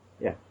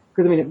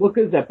 Because, what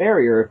good is that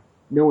barrier?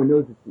 No one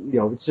knows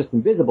it's just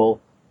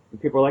invisible.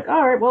 And people are like,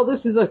 all right, well,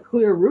 this is a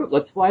clear route.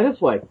 Let's fly this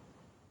way.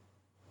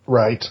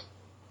 Right.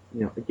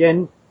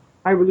 Again,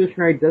 High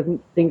Evolutionary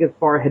doesn't think as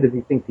far ahead as he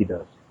thinks he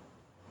does.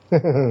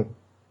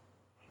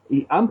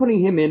 I'm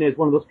putting him in as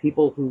one of those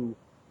people who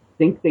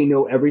think they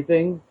know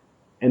everything,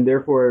 and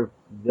therefore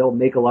they'll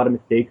make a lot of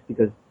mistakes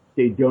because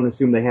they don't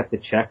assume they have to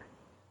check.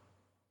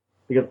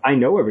 Because I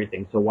know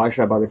everything, so why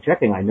should I bother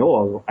checking? I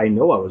know I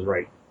was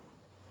right.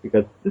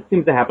 Because this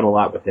seems to happen a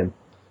lot with him.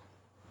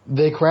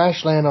 They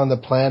crash land on the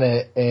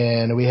planet,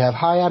 and we have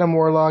hi Adam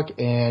Warlock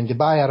and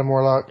goodbye Adam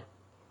Warlock.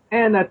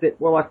 And that's it.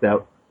 Warlock's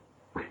out.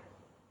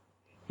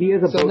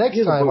 So next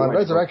time on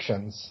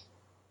Resurrections.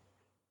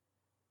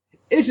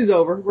 Issue's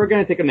over. We're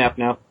going to take a nap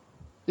now.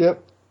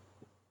 Yep.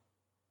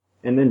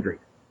 And then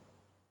drink.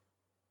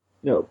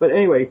 No, but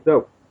anyway,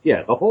 so,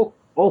 yeah, the Hulk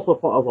also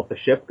falls off the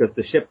ship because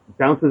the ship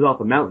bounces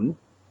off a mountain.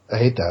 I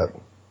hate that.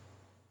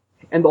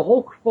 And the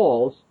Hulk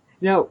falls.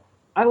 Now,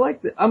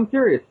 I'm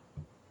curious.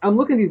 I'm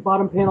looking at these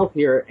bottom panels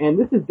here, and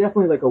this is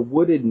definitely like a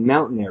wooded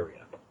mountain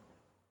area.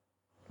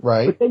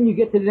 Right. But then you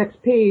get to the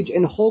next page,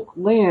 and Hulk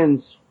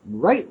lands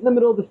right in the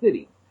middle of the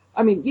city.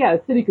 I mean, yeah,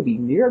 the city could be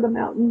near the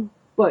mountain,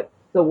 but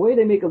the way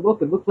they make it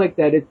looks like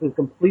that it's a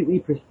completely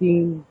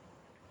pristine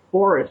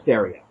forest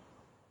area.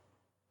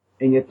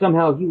 And yet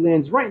somehow he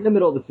lands right in the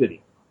middle of the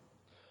city.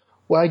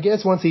 Well, I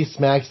guess once he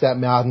smacks that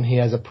mountain, he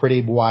has a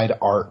pretty wide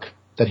arc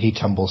that he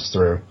tumbles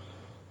through.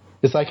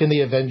 It's like in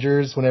the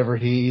Avengers, whenever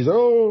he's,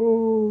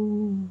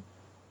 and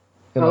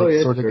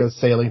sort of goes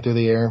sailing through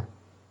the air.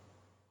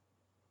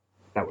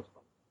 That was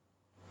fun.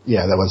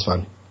 Yeah, that was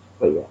fun.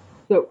 But yeah.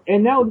 So,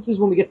 and now this is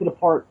when we get to the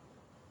part,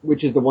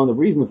 which is one of the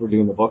reasons we're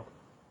doing the book,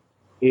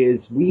 is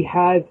we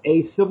have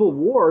a civil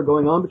war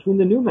going on between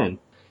the New Men.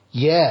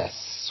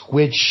 Yes,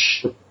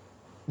 which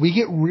we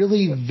get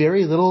really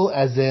very little,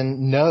 as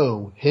in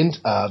no hint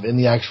of, in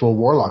the actual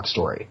Warlock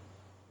story.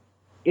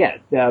 Yeah,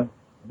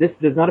 this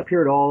does not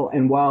appear at all,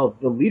 and while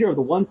the leader of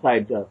the one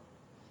side,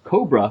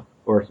 Cobra,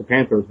 or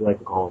Panther as we like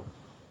to call him,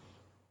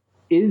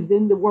 is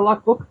in the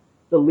Warlock book,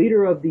 the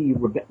leader of the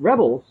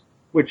rebels,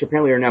 which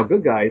apparently are now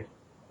good guys,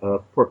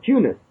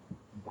 Porcunus,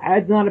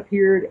 has not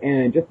appeared,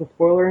 and just a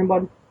spoiler,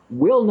 everybody,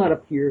 will not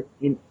appear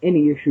in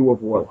any issue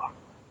of Warlock.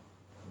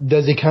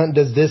 Does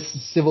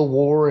this Civil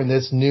War and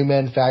this New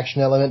Men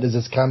faction element, does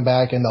this come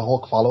back in the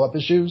Hulk follow-up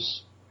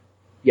issues?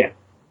 Yes.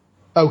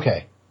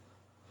 Okay.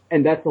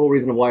 And that's the whole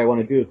reason why I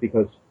want to do it,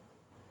 because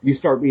you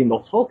start reading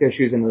those Hulk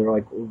issues and they're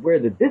like, where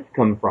did this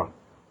come from?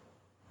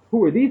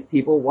 Who are these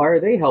people? Why are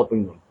they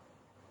helping them?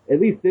 At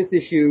least this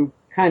issue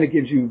kind of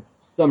gives you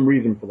some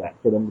reason for that,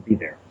 for them to be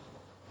there.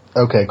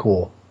 Okay,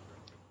 cool.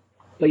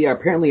 So yeah,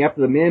 apparently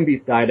after the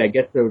Man-Beast died, I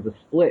guess there was a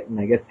split, and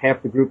I guess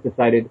half the group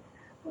decided,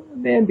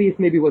 Man-Beast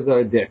maybe was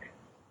a dick.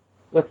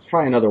 Let's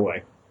try another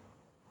way.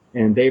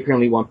 And they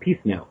apparently want peace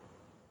now.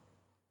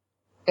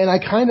 And I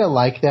kind of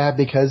like that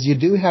because you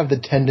do have the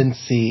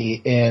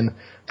tendency in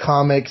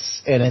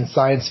comics and in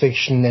science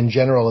fiction in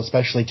general,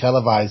 especially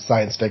televised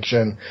science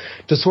fiction,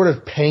 to sort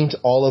of paint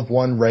all of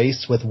one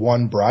race with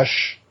one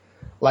brush.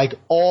 Like,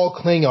 all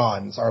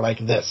Klingons are like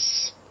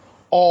this.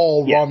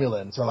 All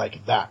Romulans are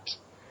like that.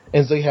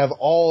 And so you have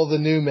all the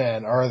new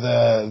men are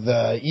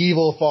the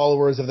evil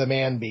followers of the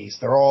man-beast.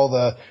 They're all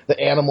the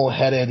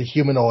animal-headed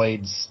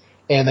humanoids,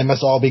 and they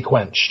must all be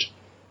quenched.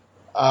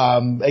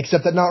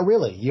 Except that not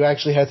really. You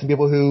actually had some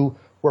people who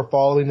were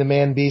following the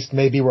man-beast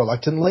maybe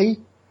reluctantly.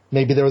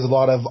 Maybe there was a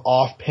lot of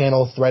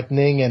off-panel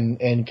threatening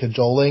and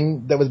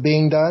cajoling that was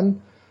being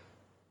done.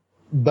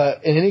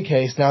 But in any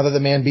case, now that the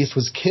man-beast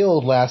was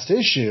killed last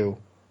issue,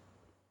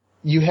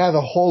 you have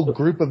a whole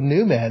group of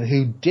new men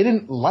who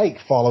didn't like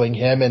following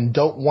him and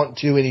don't want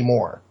to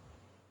anymore.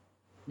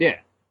 Yeah.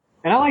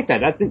 And I like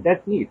that.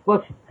 That's neat.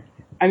 Plus,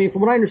 I mean,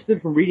 from what I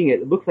understood from reading it,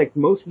 it looks like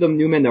most of the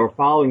new men that were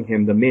following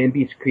him, the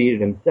man-beast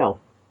created himself.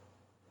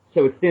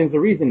 So it stands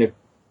to reason if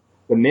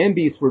the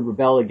man-beast would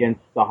rebel against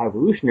the High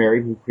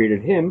Evolutionary who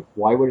created him,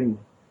 why wouldn't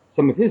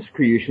some of his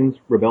creations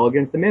rebel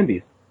against the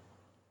man-beast?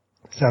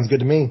 Sounds good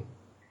to me.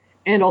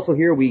 And also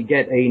here we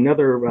get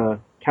another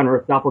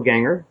Counter-Earth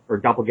doppelganger, or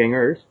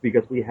doppelgangers,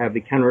 because we have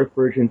the Counter-Earth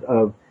versions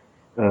of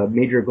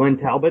Major Glenn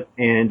Talbot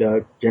and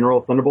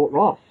General Thunderbolt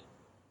Ross.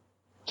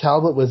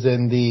 Talbot was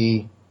in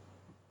the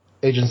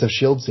Agents of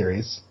S.H.I.E.L.D.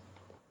 series.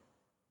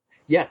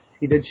 Yes,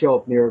 he did show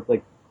up near,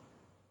 like,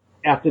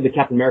 after the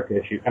Captain America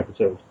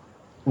episode.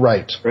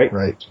 Right.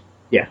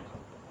 Yes,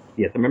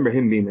 I remember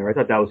him being there. I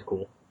thought that was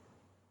cool.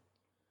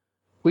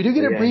 We do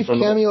get a brief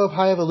cameo of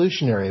High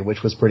Evolutionary,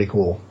 which was pretty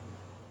cool.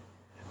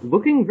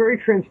 Looking very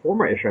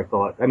Transformer-ish, I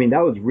thought. I mean,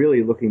 that was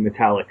really looking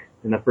metallic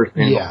in that first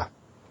panel.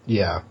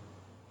 Yeah.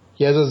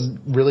 He has those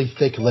really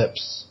thick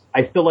lips.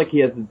 I feel like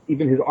he has,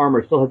 even his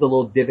armor still has a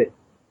little divot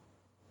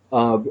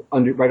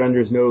right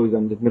under his nose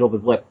and the middle of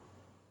his lip.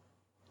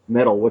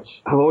 Metal, which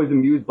I'm always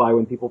amused by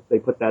when they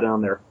put that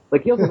on there.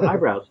 Like, he also has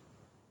eyebrows.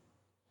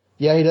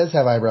 Yeah, he does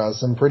have eyebrows.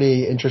 Some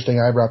pretty interesting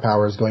eyebrow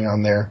powers going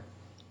on there.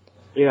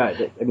 Yeah,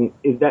 I mean,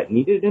 is that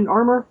needed in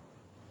armor?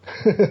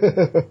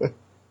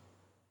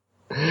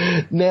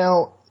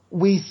 Now,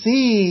 we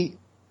see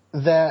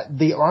that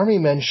the army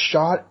men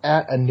shot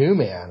at a new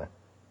man,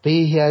 but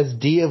he has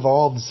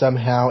de-evolved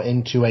somehow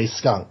into a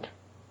skunk.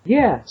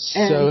 Yeah.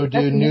 So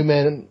do new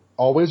men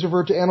always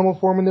revert to animal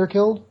form when they're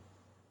killed?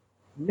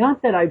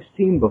 Not that I've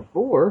seen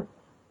before,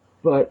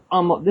 but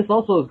this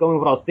also is going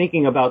with what I was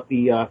thinking about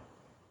the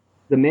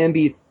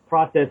man-beast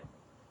process,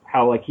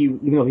 how, like,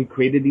 even though he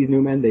created these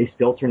new men, they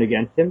still turn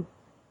against him.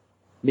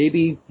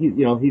 Maybe,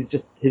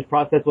 his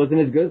process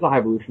wasn't as good as the High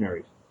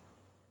Evolutionaries.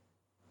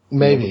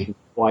 Maybe.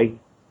 Why,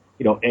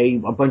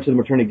 a bunch of them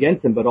were turned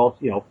against him, but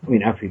also,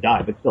 after he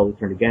died, but still they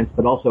turned against,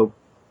 but also,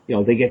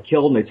 they get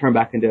killed and they turn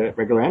back into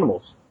regular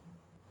animals.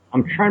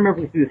 I'm trying to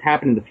remember if we see this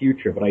happen in the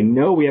future, but I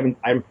know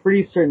I'm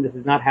pretty certain this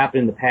has not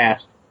happened in the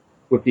past,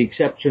 with the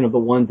exception of the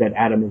ones that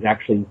Adam has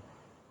actually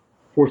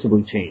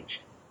forcibly changed.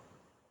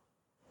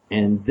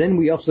 And then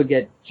we also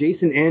get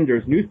Jason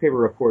Anders, newspaper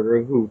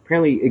reporter, who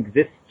apparently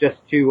exists just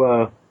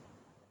to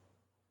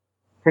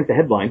print the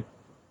headline.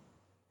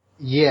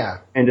 Yeah.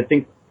 And to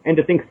think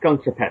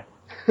skunks are pets.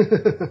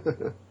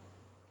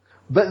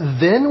 But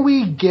then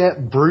we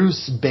get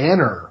Bruce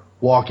Banner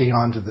walking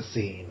onto the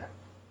scene.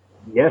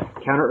 Yes,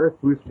 Counter-Earth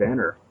Bruce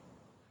Banner.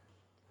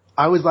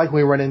 I always like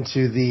when we run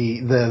into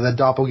the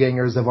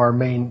doppelgangers of our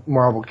main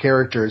Marvel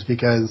characters,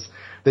 because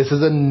this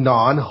is a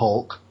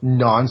non-Hulk,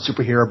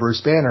 non-superhero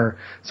Bruce Banner,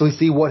 so we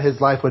see what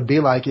his life would be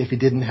like if he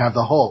didn't have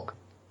the Hulk.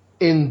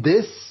 In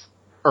this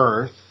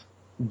Earth,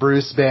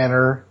 Bruce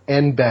Banner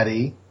and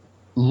Betty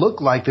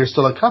look like they're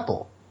still a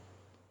couple.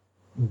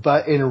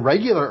 But in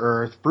regular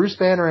Earth, Bruce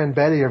Banner and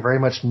Betty are very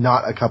much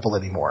not a couple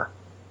anymore.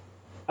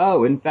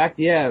 Oh, in fact,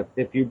 yeah,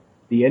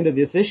 the end of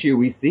this issue,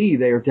 we see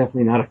they are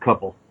definitely not a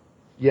couple.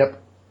 Yep.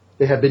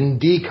 They have been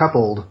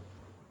decoupled.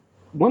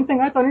 One thing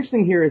I thought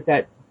interesting here is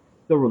that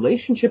the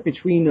relationship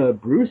between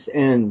Bruce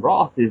and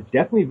Ross is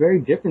definitely very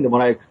different than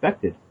what I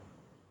expected.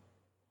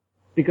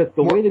 Because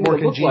the way they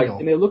made it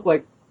look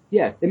like,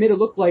 they made it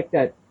look like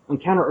that on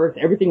Counter-Earth,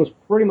 everything was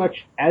pretty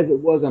much as it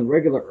was on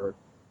regular Earth.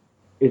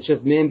 It's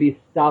just Man-Beast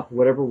stopped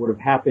whatever would have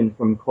happened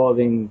from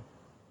causing,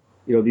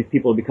 these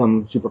people to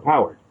become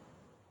superpowered.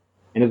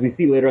 And as we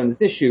see later on this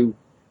issue,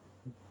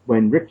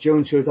 when Rick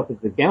Jones shows up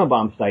at the Gamma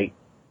Bomb site,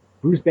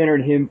 Bruce Banner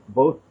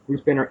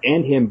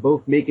and him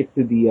both make it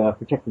to the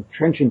protective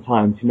trench in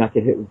time to not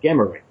get hit with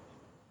gamma rays.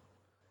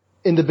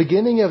 In the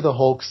beginning of the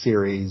Hulk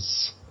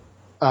series,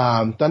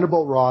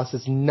 Thunderbolt Ross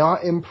is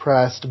not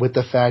impressed with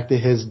the fact that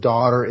his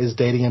daughter is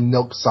dating a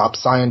milksop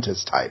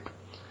scientist type.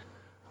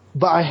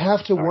 But I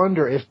have to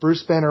wonder if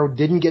Bruce Banner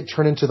didn't get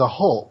turned into the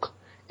Hulk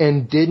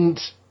and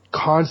didn't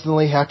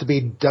constantly have to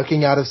be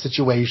ducking out of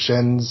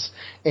situations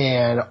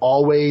and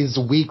always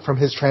weak from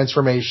his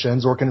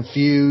transformations or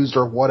confused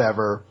or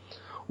whatever,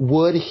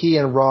 would he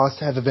and Ross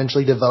have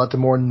eventually developed a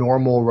more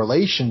normal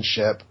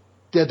relationship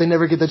that they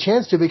never get the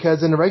chance to,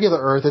 because in regular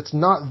Earth, it's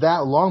not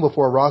that long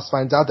before Ross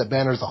finds out that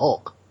Banner's the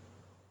Hulk.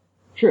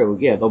 True,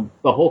 yeah, the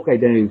Hulk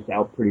identity was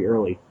out pretty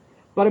early.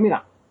 But I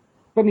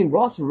mean,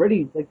 Ross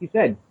already, like you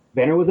said,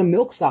 Banner was a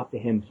milksop to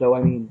him, so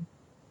I mean,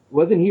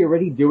 wasn't he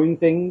already doing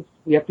things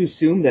we have to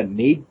assume that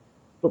made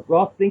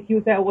Ross think he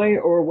was that way,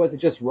 or was it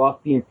just Ross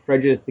being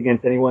prejudiced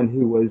against anyone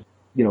who was,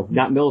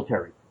 not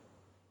military?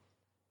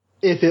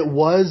 If it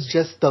was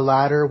just the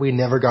latter, we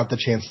never got the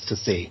chance to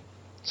see.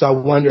 So I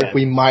wonder if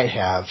we might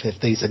have, if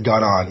things had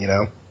gone on,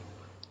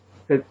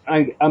 Because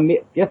I'm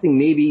guessing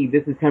maybe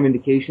this is kind of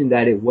indication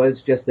that it was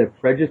just a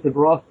prejudice of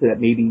Ross that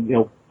maybe,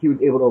 he was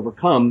able to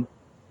overcome,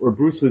 or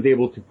Bruce was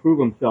able to prove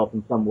himself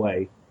in some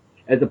way,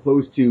 as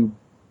opposed to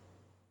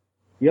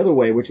the other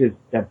way, which is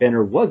that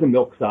Banner was a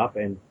milksop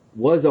and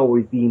was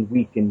always being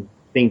weak and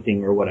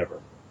fainting or whatever.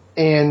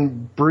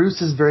 And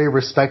Bruce is very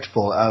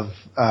respectful of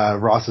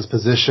Ross's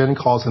position,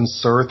 calls him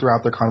sir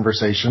throughout the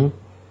conversation.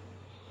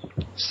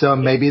 So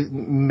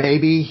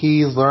maybe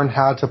he's learned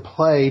how to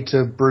play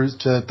to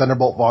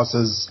Thunderbolt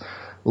Ross's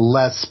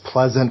less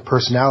pleasant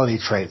personality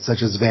traits,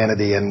 such as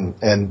vanity and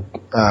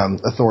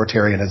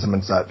authoritarianism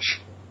and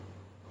such.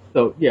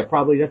 So, yeah,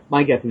 probably that's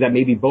my guess, is that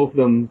maybe both of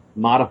them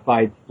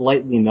modified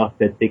slightly enough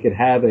that they could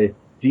have a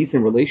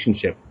decent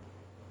relationship.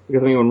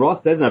 Because, when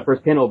Ross says in that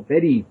first panel,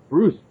 Betty,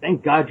 Bruce,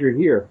 thank God you're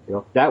here.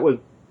 That was,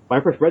 when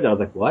I first read that, I was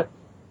like, what?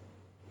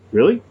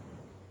 Really?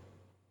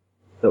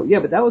 So, yeah,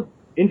 but that was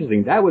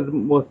interesting. That was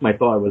most of my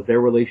thought, was their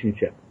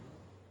relationship.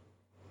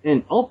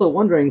 And also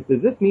wondering,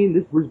 does this mean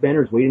this Bruce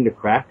Banner is waiting to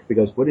crack?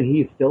 Because wouldn't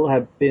he still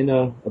have been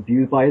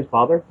abused by his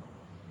father?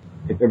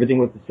 If everything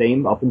was the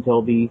same up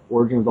until the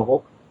origin of the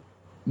Hulk?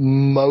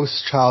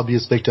 Most child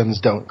abuse victims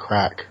don't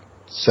crack,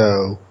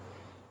 so...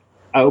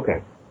 Oh,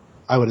 okay.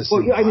 I would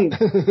assume but I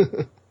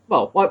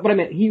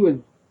meant,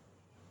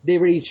 they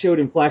already showed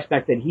in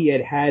flashback that he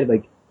had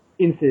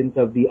incidents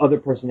of the other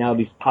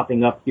personalities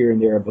popping up here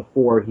and there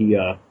before he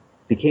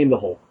became the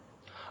Hulk.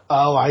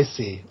 Oh, I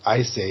see.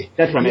 That's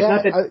what I meant.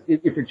 Not that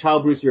if you're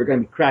child Bruce, you're going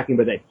to be cracking,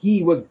 but that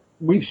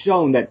we've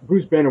shown that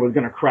Bruce Banner was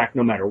going to crack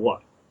no matter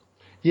what.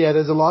 Yeah,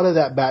 there's a lot of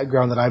that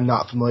background that I'm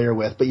not familiar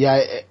with. But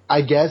yeah,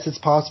 I guess it's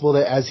possible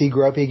that as he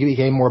grew up, he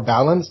became more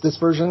balanced, this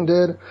version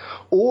did.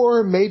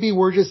 Or maybe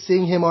we're just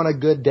seeing him on a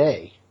good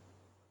day.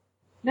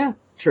 Yeah,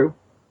 true.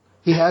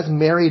 He has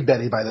married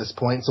Betty by this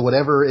point, so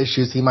whatever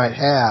issues he might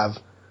have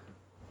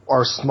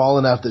are small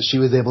enough that she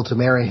was able to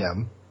marry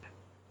him.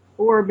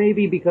 Or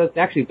maybe because,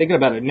 actually thinking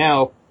about it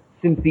now,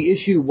 since the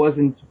issue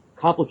wasn't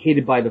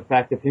complicated by the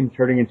fact of him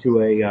turning into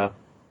a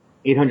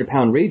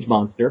 800-pound rage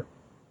monster,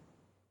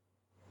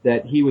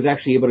 that he was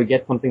actually able to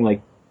get something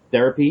like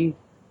therapy,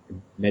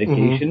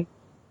 medication,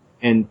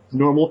 and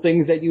normal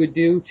things that you would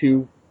do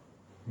to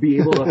be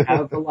able to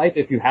have a life.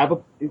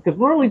 Because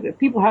normally if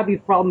people have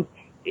these problems,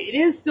 it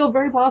is still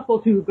very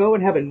possible to go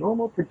and have a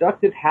normal,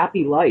 productive,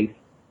 happy life.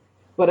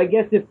 But I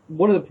guess if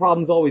one of the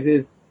problems always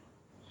is,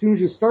 as soon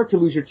as you start to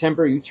lose your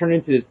temper, you turn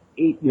into this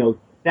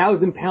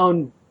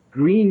 1,000-pound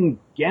green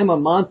gamma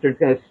monster that's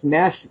going to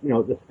smash,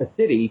 a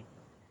city.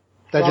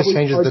 That just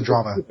changes the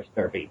drama.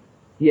 Therapy.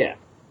 Yeah.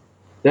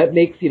 That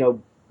makes,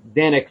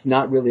 Xanax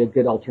not really a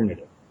good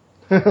alternative.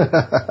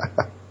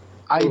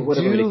 I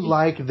do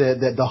like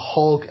that the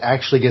Hulk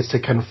actually gets to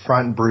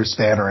confront Bruce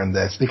Banner in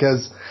this,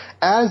 because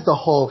as the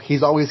Hulk,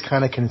 he's always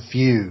kind of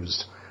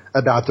confused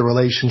about the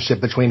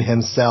relationship between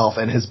himself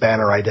and his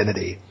Banner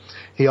identity.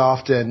 He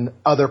often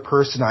other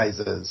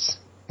personizes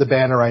the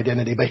Banner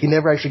identity, but he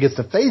never actually gets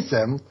to face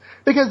him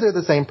because they're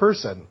the same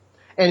person.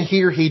 And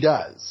here he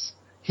does.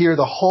 Here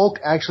the Hulk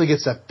actually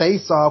gets to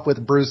face off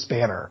with Bruce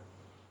Banner.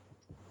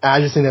 I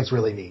just think that's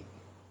really neat.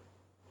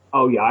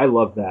 Oh yeah, I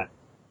love that.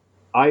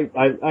 I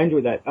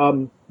enjoy that.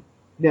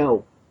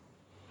 Now,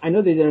 I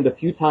know they've done it a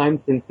few times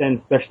since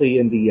then, especially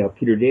in the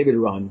Peter David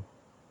run,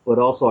 but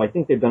also I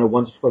think they've done it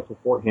once or twice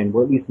beforehand,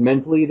 where at least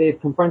mentally they've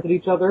confronted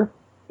each other.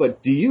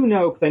 But do you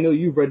know, because I know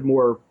you've read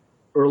more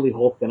early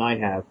Hulk than I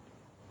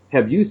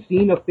have you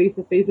seen a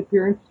face-to-face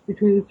appearance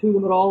between the two of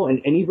them at all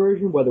in any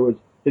version, whether it was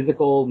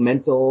physical,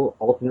 mental,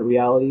 alternate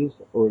realities,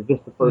 or is this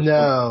the first one?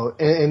 No,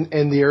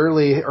 in the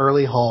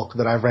early Hulk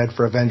that I've read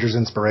for Avengers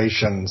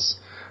Inspirations,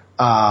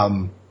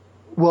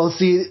 well,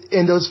 see,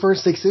 in those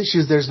first 6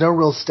 issues, there's no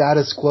real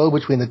status quo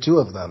between the two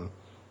of them.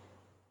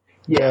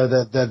 Yeah,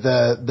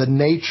 the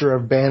nature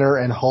of Banner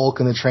and Hulk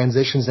and the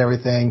transitions and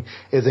everything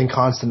is in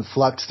constant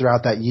flux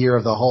throughout that year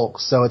of the Hulk.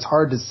 So it's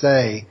hard to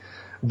say,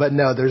 but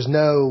no, there is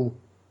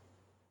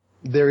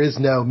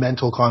no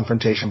mental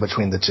confrontation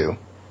between the two.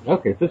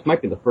 Okay, so this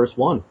might be the first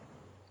one.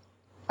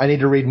 I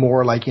need to read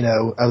more, of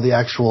the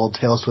actual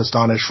Tales to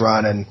Astonish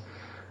run,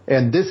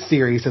 and this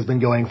series has been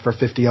going for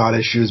 50-odd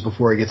issues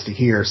before it gets to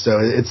here, so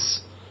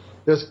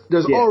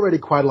there's already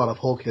quite a lot of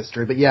Hulk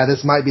history, but yeah,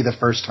 this might be the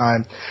first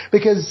time,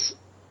 because,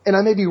 and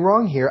I may be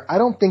wrong here, I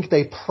don't think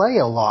they play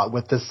a lot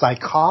with the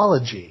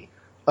psychology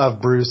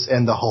of Bruce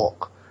and the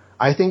Hulk.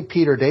 I think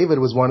Peter David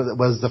was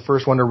was the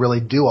first one to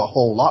really do a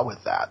whole lot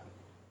with that.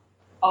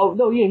 Oh,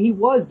 no, yeah, he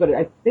was, but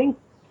I think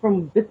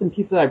from bits and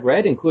pieces I've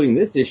read, including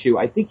this issue,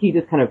 I think he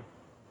just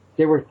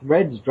there were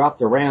threads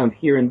dropped around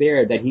here and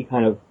there that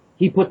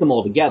he put them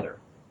all together.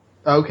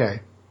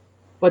 Okay.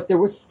 But there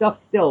was stuff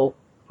still,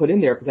 put in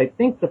there, because I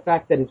think the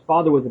fact that his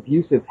father was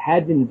abusive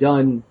had been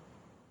done,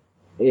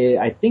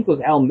 I think it was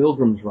Al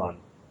Milgram's run,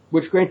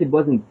 which granted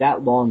wasn't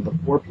that long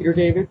before Peter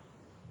David,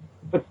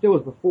 but still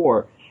was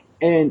before.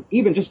 And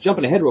even just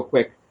jumping ahead real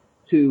quick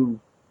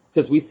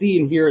because we see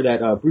in here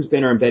that Bruce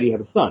Banner and Betty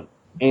have a son.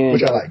 And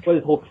which I like. What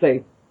does Hulk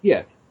say?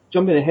 Yeah,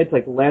 jumping ahead to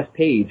like the last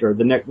page, or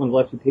the next one of the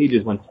last 2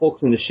 pages, when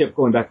Hulk's in the ship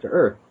going back to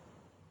Earth.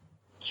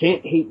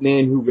 Can't hate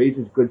man who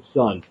raises good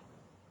son.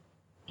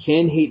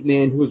 Can hate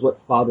man who is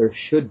what father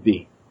should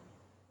be.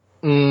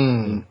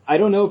 I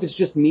don't know if it's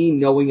just me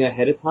knowing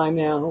ahead of time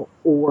now,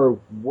 or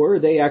were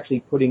they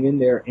actually putting in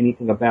there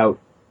anything about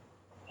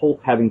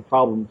Hulk having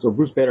problems, or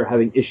Bruce Banner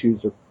having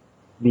issues, or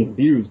being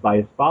abused by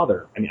his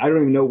father. I mean, I don't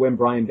even know when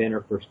Brian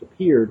Banner first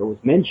appeared or was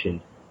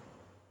mentioned,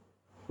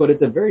 but at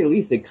the very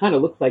least, it kind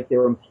of looks like they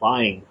were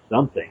implying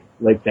something,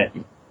 like that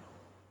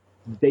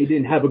they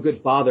didn't have a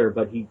good father,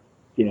 but he,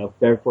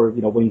 therefore,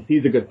 when he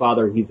sees a good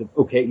father, he's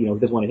okay, he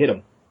doesn't want to hit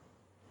him.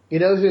 You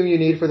know who you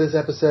need for this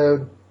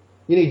episode?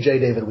 You need J.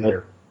 David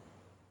Weeder.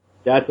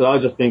 That's what I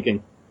was just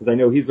thinking, because I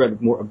know he's read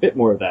a bit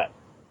more of that.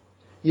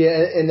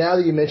 Yeah, and now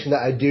that you mentioned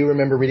that, I do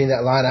remember reading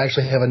that line. I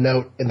actually have a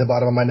note in the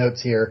bottom of my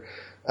notes here,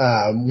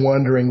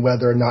 wondering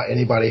whether or not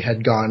anybody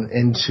had gone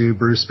into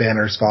Bruce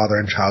Banner's father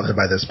in childhood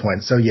by this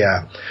point. So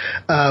yeah,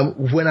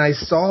 when I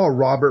saw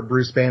Robert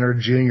Bruce Banner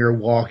Jr.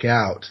 walk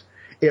out,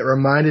 it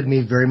reminded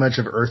me very much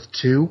of Earth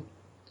 2,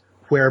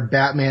 where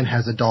Batman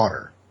has a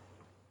daughter.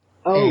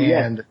 Oh,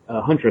 yeah.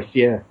 Huntress,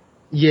 yeah.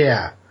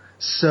 Yeah.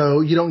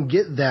 So you don't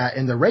get that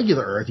in the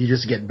regular Earth, you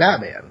just get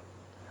Batman.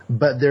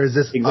 But there's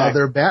this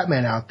other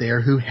Batman out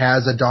there who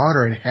has a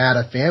daughter and had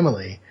a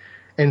family.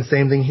 And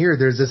same thing here,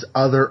 there's this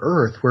other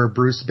Earth where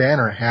Bruce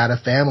Banner had a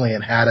family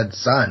and had a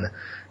son.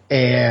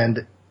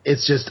 And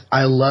it's just,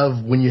 I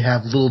love when you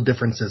have little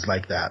differences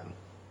like that.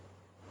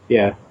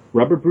 Yeah.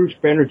 Robert Bruce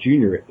Banner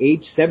Jr.,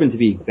 age 7 to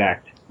be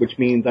exact, which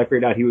means I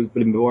figured out he was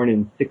born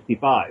in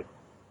 65.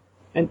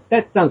 And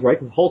that sounds right,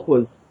 because Hulk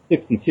was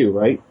 62,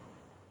 right?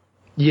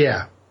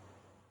 Yeah.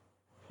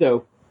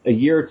 So, a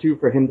year or two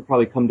for him to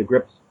probably come to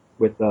grips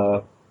with,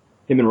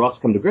 him and Ross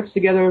come to grips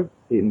together,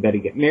 and Betty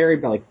get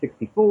married by like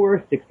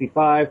 64,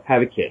 65,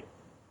 have a kid.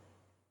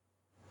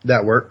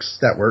 That works.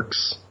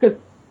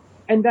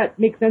 And that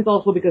makes sense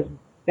also because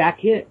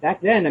back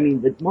then, I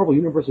mean, the Marvel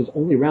Universe was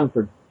only around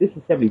for, this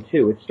is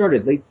 72, it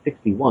started late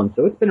 61,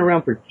 so it's been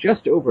around for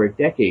just over a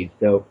decade,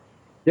 so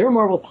their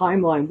Marvel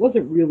timeline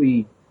wasn't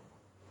really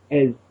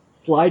as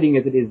sliding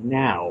as it is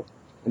now.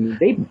 I mean,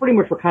 they pretty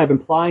much were kind of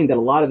implying that a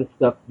lot of this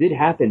stuff did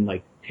happen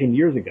like 10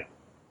 years ago.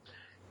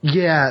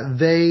 Yeah,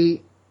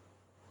 they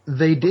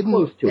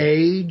didn't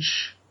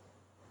age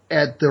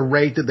at the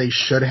rate that they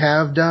should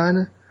have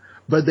done,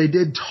 but they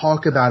did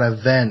talk about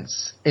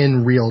events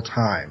in real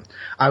time.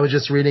 I was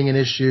just reading an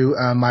issue.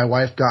 My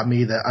wife got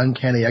me the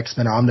Uncanny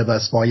X-Men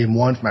Omnibus Volume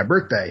 1 for my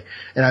birthday,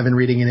 and I've been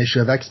reading an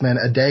issue of X-Men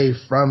a day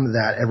from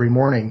that every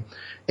morning.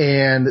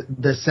 And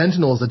the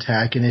Sentinels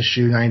attack in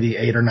issue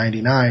 98 or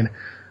 99,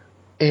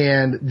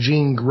 and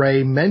Jean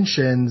Grey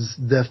mentions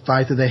the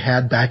fight that they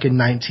had back in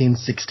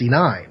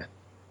 1969.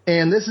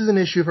 And this is an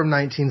issue from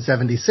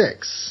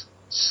 1976.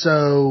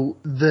 So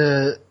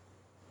the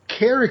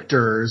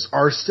characters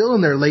are still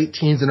in their late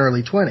teens and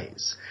early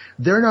 20s.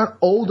 They're not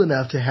old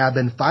enough to have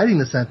been fighting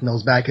the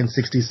Sentinels back in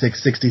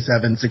 66,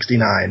 67,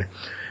 69.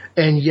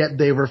 And yet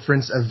they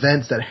reference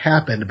events that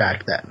happened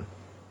back then.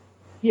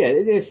 Yeah,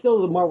 it's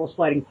still the Marvel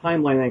sliding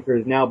timeline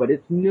anchors now, but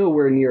it's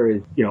nowhere near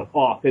as,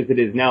 off as it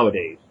is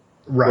nowadays.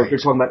 Right. So if you're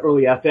talking about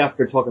early FF,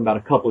 they're talking about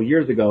a couple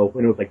years ago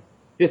when it was like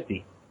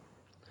 50.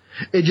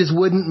 It just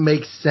wouldn't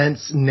make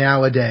sense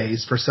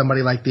nowadays for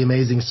somebody like the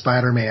Amazing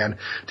Spider-Man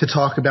to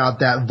talk about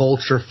that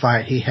Vulture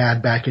fight he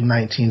had back in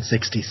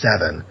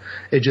 1967.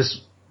 It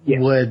just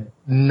would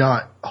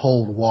not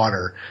hold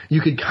water.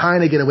 You could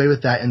kind of get away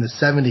with that in the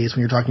 70s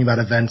when you're talking about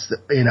events that,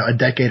 a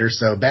decade or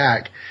so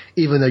back,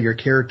 even though your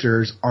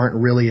characters aren't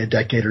really a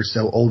decade or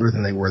so older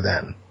than they were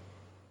then.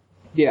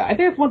 Yeah, I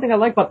think that's one thing I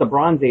like about the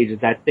Bronze Age is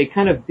that they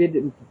kind of did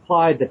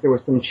imply that there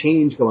was some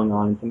change going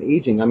on, some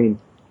aging. I mean,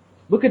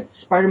 look at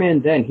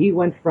Spider-Man then. He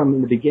went from,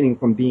 in the beginning,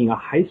 from being a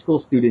high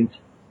school student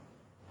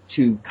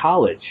to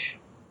college.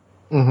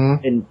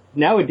 Mm-hmm. And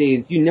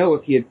nowadays,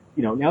 if he had,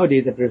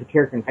 nowadays if there's a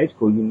character in high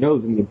school, there's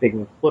going to be a big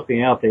one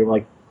flipping out. They were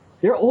like,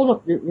 they're old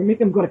enough, you're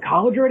making them go to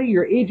college already?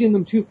 You're aging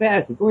them too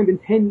fast. It's only been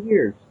 10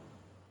 years.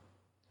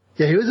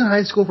 Yeah, he was in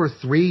high school for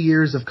 3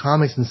 years of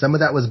comics, and some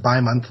of that was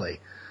bi-monthly.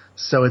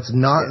 So it's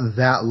not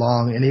that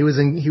long. And he was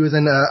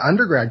in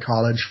undergrad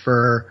college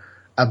for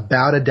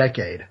about a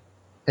decade.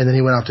 And then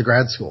he went off to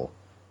grad school.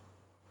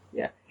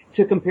 Yeah.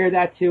 To compare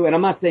that to, and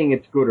I'm not saying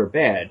it's good or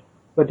bad,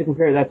 but to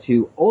compare that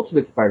to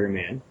Ultimate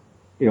Spider-Man,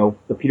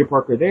 the Peter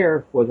Parker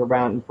there was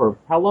around for,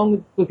 how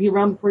long was he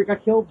around before he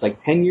got killed?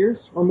 Like 10 years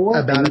or more?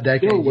 About a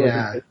decade,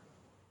 yeah.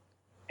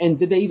 And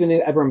did they even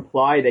ever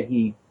imply that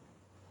he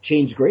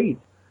changed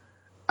grades?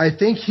 I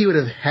think he would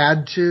have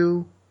had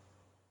to,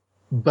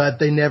 but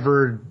they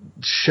never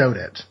showed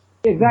it.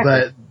 Exactly.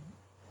 But,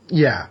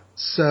 yeah.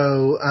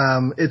 So,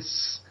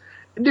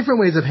 different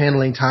ways of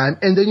handling time.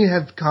 And then you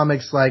have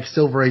comics like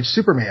Silver Age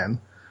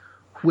Superman,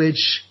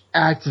 which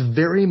acts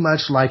very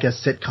much like a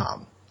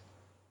sitcom.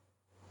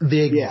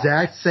 The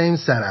exact same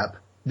setup,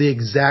 the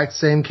exact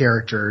same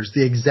characters,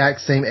 the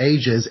exact same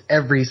ages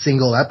every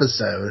single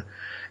episode,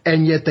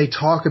 and yet they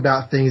talk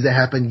about things that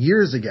happened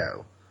years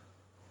ago.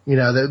 You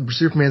know, that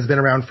Superman's been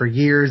around for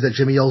years, that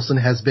Jimmy Olsen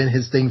has been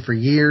his thing for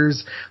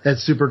years, that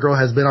Supergirl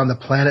has been on the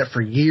planet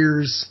for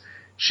years.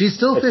 She's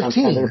still 15. Sounds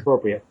kind of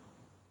appropriate.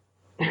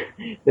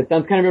 That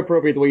sounds kind of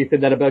appropriate the way you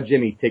said that about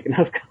Jimmy, taken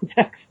out of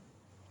context.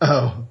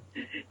 Oh.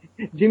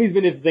 Jimmy's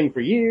been his thing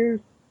for years.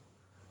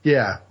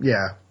 Yeah.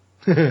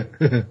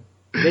 They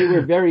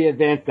were very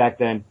advanced back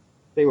then.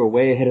 They were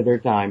way ahead of their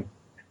time.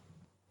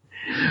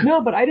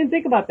 No, but I didn't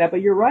think about that,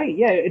 but you're right.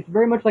 Yeah, it's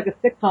very much like a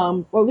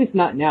sitcom. Well, at least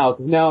not now,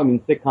 because now, I mean,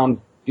 sitcoms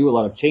do a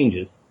lot of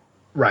changes.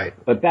 Right.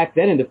 But back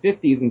then in the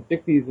 50s and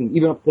 60s and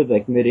even up to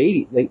like mid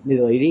to late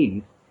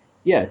 80s,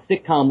 yeah,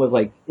 sitcom was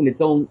like in its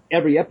own,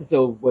 every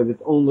episode was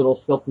its own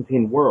little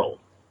self-contained world.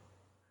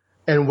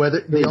 And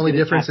whether the only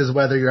difference is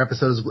whether your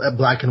episode is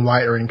black and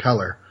white or in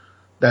color.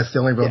 That's the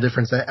only real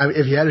difference. I mean,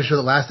 if you had a show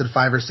that lasted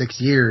 5 or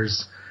 6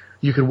 years,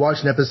 you could watch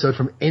an episode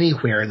from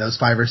anywhere in those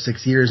 5 or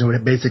 6 years and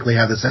would basically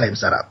have the same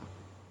setup.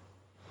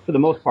 For the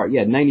most part,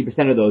 yeah,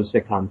 90% of those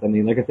sitcoms. I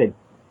mean, like I said,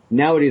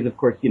 nowadays, of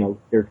course, you know,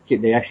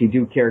 they actually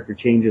do character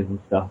changes and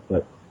stuff,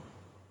 but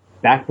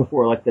back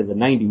before, let's say, the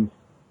 90s,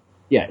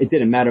 yeah, it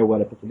didn't matter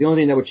what episode. The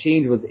only thing that would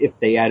change was if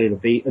they added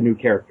a new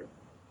character.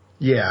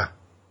 Yeah,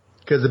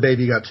 because the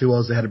baby got too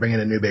old, so they had to bring in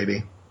a new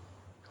baby.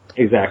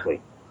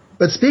 Exactly.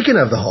 But speaking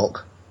of the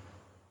Hulk.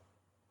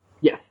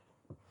 Yes.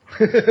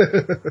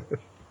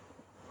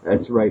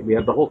 That's right. We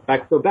have the Hulk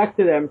back. So back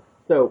to them.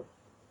 So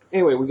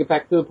anyway, we get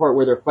back to the part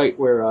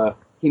where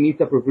he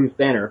meets up with Bruce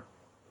Banner,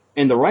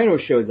 and the Rhino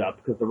shows up,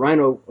 because the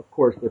Rhino, of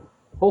course, if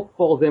Hulk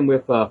falls in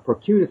with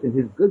Procunus and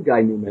his good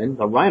guy Newman,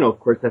 the Rhino, of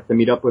course, has to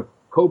meet up with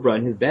Cobra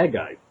and his bad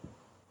guys,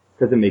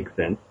 because it makes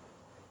sense.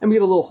 And we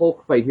get a little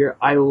Hulk fight here.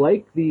 I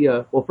like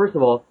well, first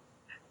of all,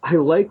 I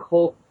like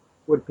Hulk,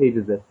 what page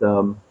is this?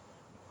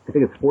 I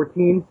think it's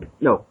 14?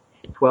 No,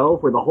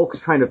 12, where the Hulk's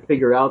trying to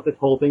figure out this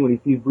whole thing when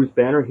he sees Bruce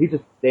Banner. He's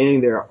just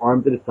standing there,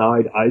 arms at his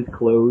side, eyes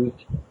closed.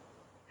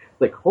 It's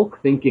like Hulk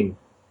thinking.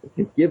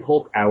 Give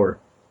Hulk hour.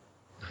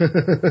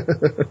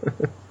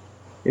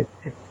 It's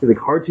like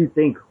hard to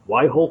think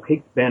why Hulk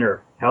hates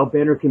Banner, how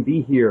Banner can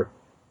be here.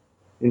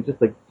 And it's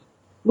just like,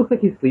 looks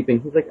like he's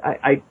sleeping. He's like,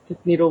 I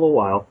just need a little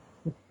while.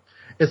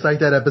 It's like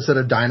that episode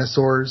of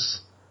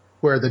Dinosaurs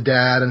where the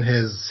dad and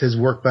his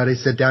work buddy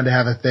sit down to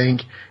have a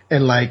think,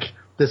 and like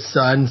the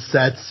sun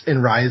sets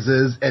and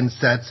rises and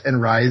sets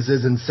and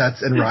rises and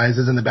sets and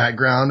rises in the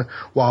background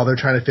while they're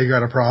trying to figure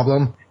out a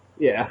problem.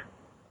 Yeah.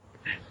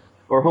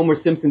 Or Homer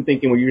Simpson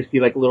thinking, where you just see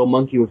like a little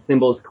monkey with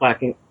cymbals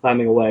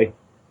climbing away.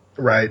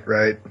 Right.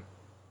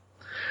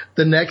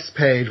 The next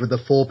page with the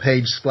full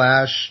page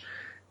splash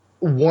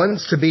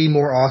wants to be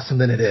more awesome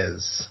than it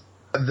is.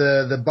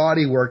 The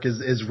body work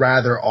is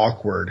rather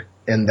awkward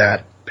in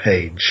that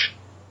page.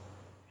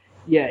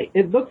 Yeah,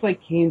 it looks like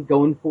Kane's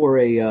going for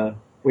a,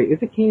 wait, is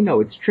it Kane?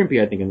 No, it's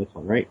Trimpe, I think, in this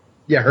one, right?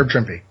 Yeah, Herb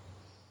Trimpe.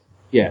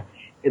 Yeah.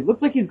 It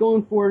looks like he's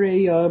going for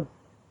a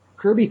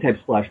Kirby-type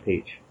splash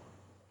page.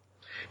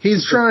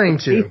 He's trying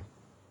to.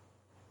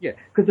 Yeah,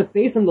 because the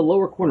face on the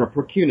lower corner,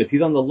 Procunus,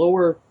 he's on the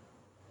lower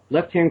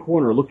left-hand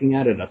corner looking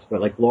out at us,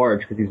 but like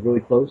large because he's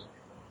really close.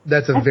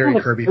 That's very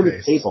like Kirby Kirby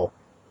face. Staple.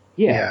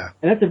 Yeah,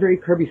 and that's a very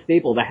Kirby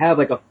staple to have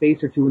like a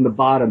face or two in the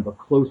bottom, but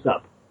close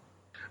up.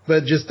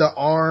 But just the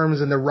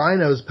arms and the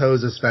Rhino's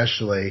pose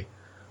especially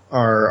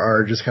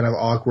are just kind of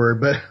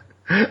awkward. But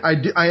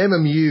I am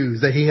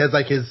amused that he has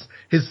like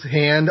his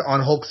hand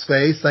on Hulk's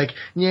face, like,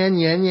 yeah,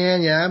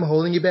 I'm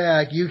holding you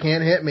back. You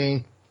can't hit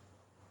me.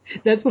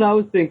 That's what I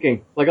was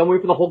thinking. Like, I'm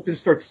waiting for the Hulk to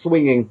start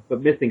swinging,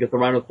 but missing because the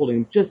Rhino's holding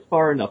him just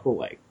far enough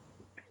away.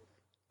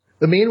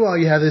 But meanwhile,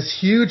 you have this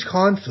huge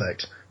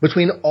conflict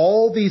between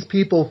all these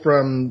people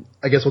from,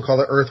 I guess we'll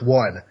call it Earth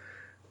 1.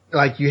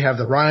 Like, you have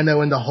the Rhino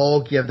and the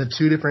Hulk, you have the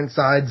two different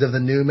sides of the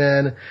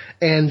Newmen,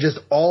 and just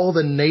all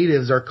the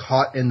natives are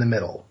caught in the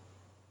middle.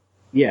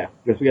 Yeah,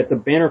 because we got the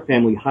Banner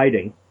family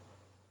hiding.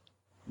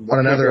 On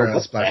another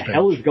splash page. What the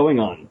hell is going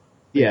on?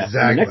 Yeah, exactly.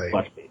 On the next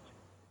splash page.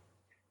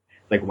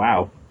 It's like,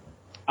 wow.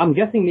 I'm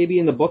guessing maybe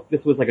in the book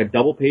this was like a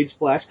double-page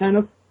splash, kind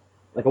of?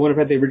 Like, I wonder if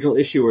I had the original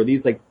issue, or are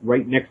these, like,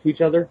 right next to each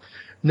other?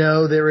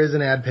 No, there is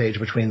an ad page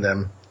between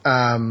them.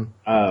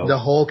 The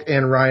Hulk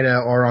and Rhino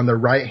are on the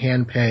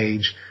right-hand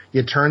page.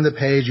 You turn the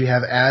page, you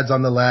have ads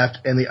on the left,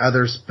 and the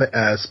other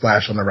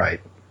splash on the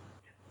right.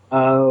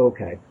 Oh,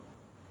 okay.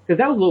 Because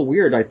that was a little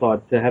weird, I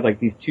thought, to have, like,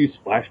 these two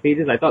splash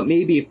pages. I thought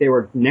maybe if they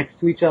were next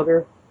to each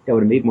other, that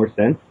would have made more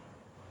sense.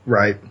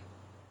 Right.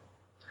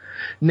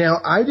 Now,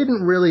 I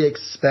didn't really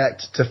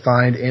expect to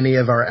find any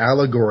of our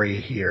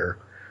allegory here,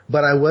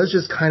 but I was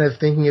just kind of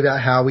thinking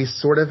about how we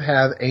sort of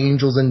have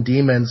angels and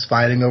demons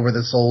fighting over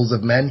the souls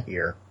of men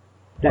here.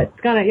 That's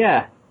kind of,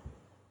 yeah.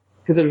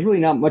 Because there's really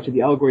not much of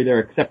the allegory there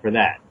except for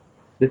that.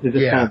 This is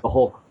just kind of the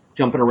Hulk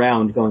jumping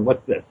around going,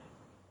 what's this?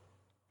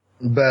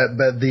 But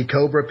the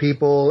Cobra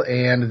people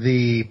and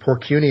the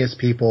Porcunius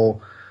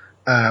people,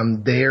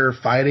 they're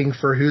fighting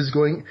for who's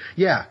going.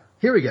 Yeah,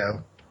 here we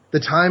go. The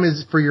time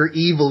is for your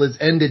evil is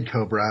ended,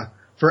 Cobra.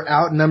 For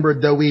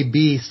outnumbered though we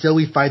be, still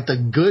we fight the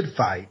good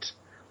fight,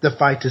 the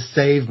fight to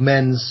save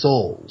men's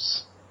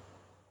souls.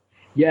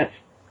 Yes,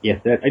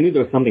 I knew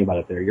there was something about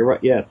it there. You're right.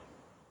 Yes.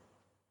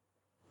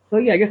 So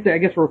yeah, I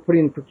guess we're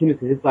putting Porcunius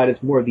to his side as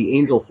more of the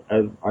angels,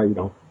 as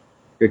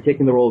they're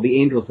taking the role of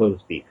the angels, so to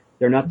speak.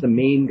 They're not the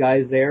main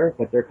guys there,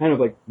 but they're kind of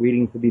like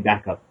waiting to be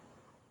backup.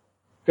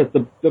 Because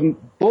the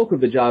bulk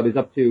of the job is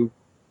up to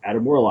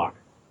Adam Warlock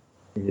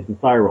in his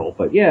Messiah role.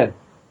 But yeah,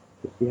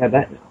 we have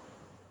that now.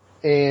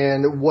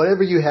 And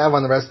whatever you have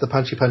on the rest of the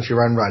punchy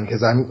run,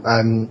 because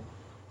I'm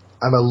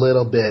a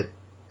little bit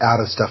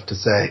out of stuff to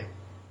say.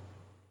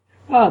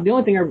 The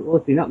only thing,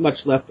 let's see, not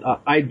much left.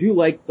 I do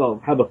like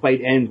how the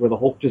fight ends, where the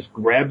Hulk just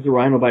grabs the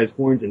Rhino by his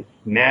horns and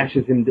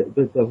smashes him,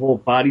 the whole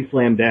body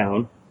slam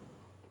down.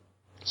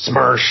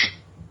 Smirsh.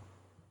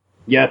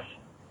 Yes,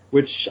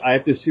 which I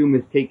have to assume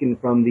is taken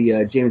from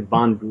the James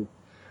Bond group.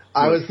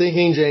 I was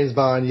thinking James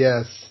Bond,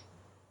 yes.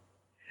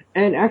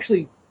 And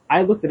actually,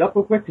 I looked it up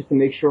real quick just to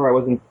make sure I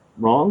wasn't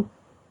wrong.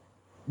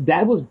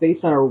 That was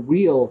based on a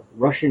real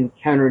Russian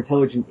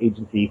counterintelligence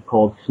agency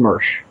called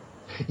Smersh.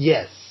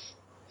 Yes.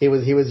 He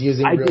was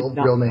using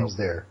real names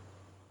there.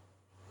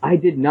 I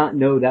did not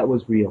know that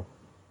was real.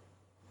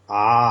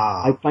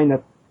 Ah. I find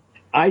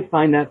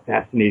that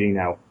fascinating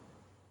now.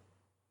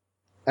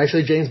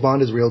 Actually, James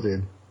Bond is real,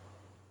 dude.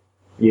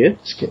 Yes?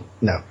 Just kidding.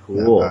 No.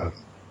 Cool.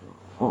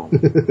 No.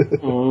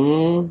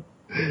 Oh.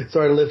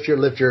 Sorry to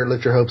lift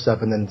your hopes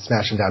up and then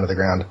smash them down to the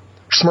ground.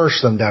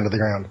 Smirsh them down to the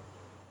ground.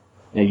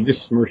 Yeah, you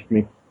just smirched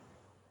me.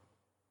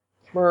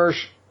 Smirsh.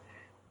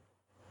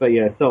 But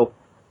yeah, so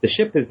the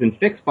ship has been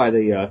fixed by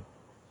the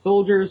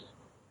soldiers.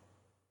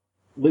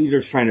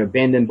 Leader's trying to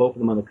abandon both of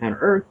them on the planet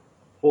Earth.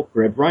 Hulk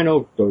grabs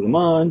Rhino, throws them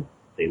on.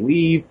 They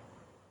leave.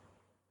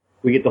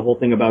 We get the whole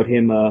thing about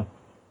him,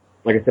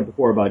 like I said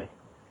before, about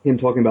him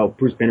talking about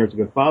Bruce Banner's a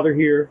good father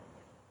here.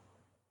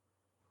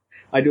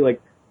 I do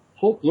like,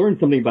 Hulk learned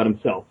something about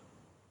himself.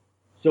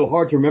 So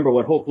hard to remember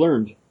what Hulk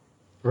learned.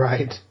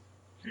 Right.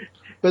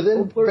 But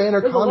then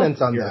Banner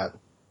comments on that.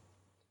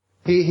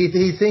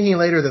 He's thinking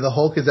later that the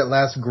Hulk is at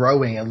last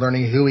growing and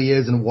learning who he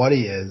is and what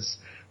he is.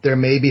 There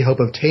may be hope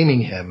of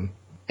taming him.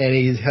 And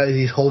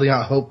he's holding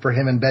out hope for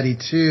him and Betty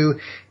too,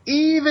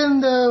 even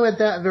though at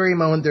that very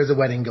moment there's a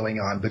wedding going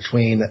on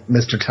between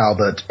Mr.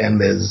 Talbot and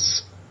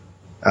Ms.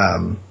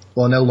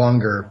 No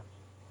longer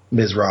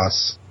Ms.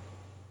 Ross.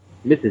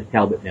 Mrs.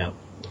 Talbot now.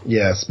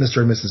 Yes, Mr.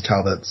 and Mrs.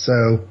 Talbot.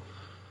 So,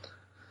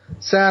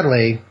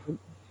 sadly.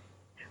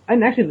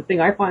 And actually the thing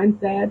I find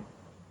sad,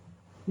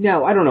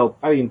 now, I don't know,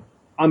 I mean,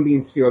 I'm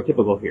being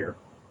stereotypical here,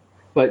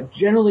 but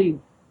generally,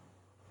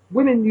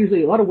 women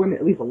usually, a lot of women,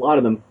 at least a lot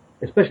of them,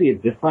 especially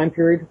at this time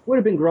period, would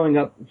have been growing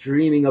up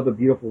dreaming of a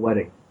beautiful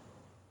wedding.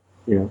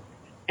 You know?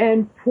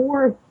 And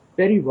poor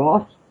Betty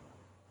Ross,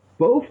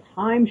 both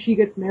times she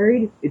gets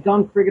married, it's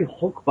on friggin'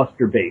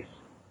 Hulkbuster base.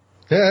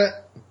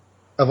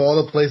 Of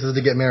all the places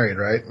to get married,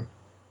 right?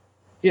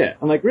 Yeah.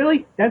 I'm like,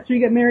 really? That's where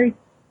you get married?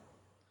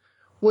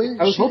 Well,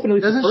 I was hoping at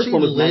least the first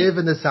one was live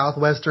in the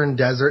southwestern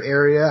desert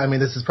area? I mean,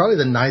 this is probably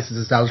the nicest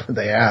establishment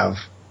they have.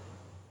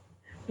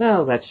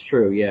 Well, that's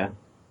true, yeah.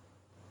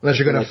 Unless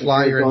you're going to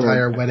fly your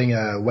entire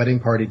wedding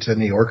party to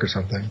New York or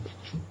something.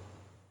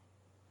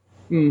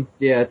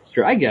 Yeah, that's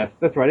true. I guess.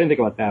 That's right. I didn't think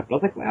about that. But I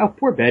was like, wow,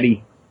 poor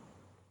Betty.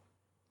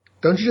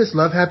 Don't you just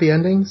love happy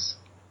endings?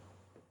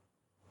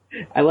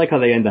 I like how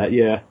they end that,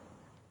 yeah.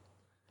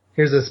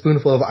 Here's a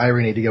spoonful of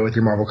irony to go with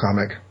your Marvel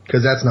comic,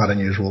 because that's not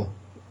unusual.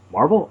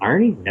 Marvel?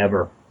 Irony?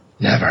 Never.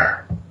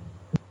 Never.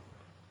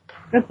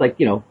 That's like,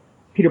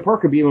 Peter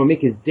Parker being able to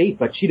make his date,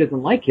 but she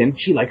doesn't like him.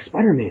 She likes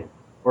Spider-Man.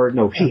 Or,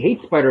 no, she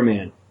hates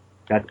Spider-Man.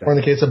 Or in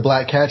the case of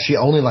Black Cat, she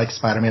only likes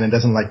Spider-Man and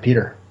doesn't like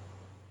Peter.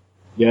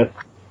 Yes.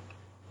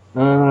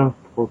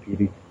 Poor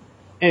Petey.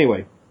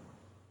 Anyway.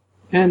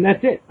 And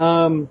that's it.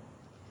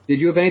 Did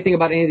you have anything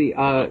about any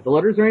of the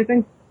letters or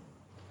anything?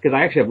 Because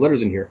I actually have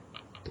letters in here.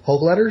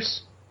 Hulk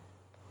letters?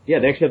 Yeah,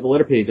 they actually have the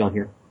letter page on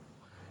here.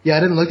 Yeah, I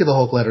didn't look at the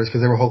Hulk letters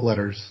because they were Hulk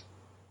letters.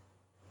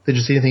 Did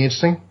you see anything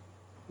interesting?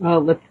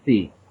 Let's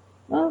see.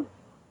 Well,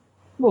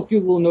 a few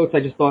little notes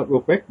I just thought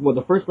real quick. Well,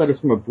 the first letter is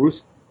from a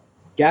Bruce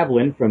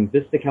Gavlin from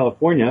Vista,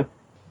 California,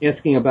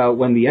 asking about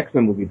when the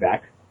X-Men will be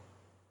back.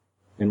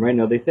 And right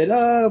now they said,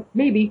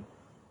 maybe.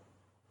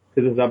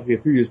 Because this is obviously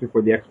a few years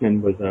before the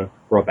X-Men was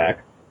brought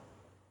back.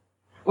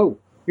 Oh,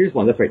 here's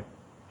one. That's right.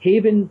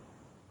 Haven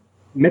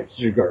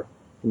Metzger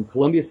from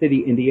Columbia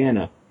City,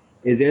 Indiana,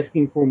 is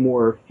asking for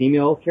more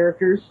female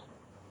characters,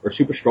 or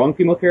super strong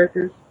female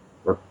characters,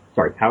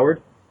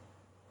 powered.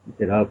 He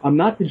said, I'm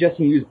not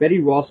suggesting you use Betty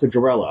Ross or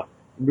Jarella,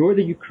 nor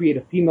that you create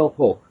a female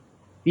Hulk.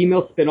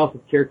 Female spin-offs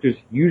of characters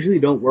usually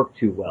don't work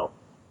too well.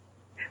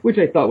 Which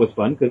I thought was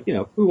fun, because,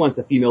 who wants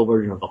a female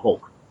version of the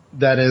Hulk?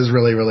 That is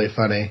really, really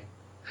funny.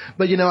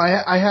 But,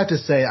 I have to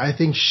say, I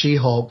think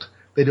She-Hulk,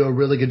 they do a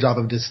really good job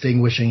of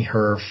distinguishing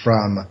her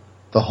from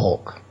the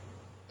Hulk.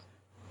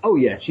 Oh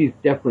yeah, she's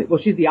definitely. Well,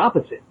 she's the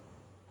opposite.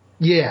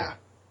 Yeah.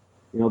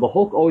 You know, the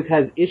Hulk always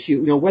has issues.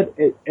 You know,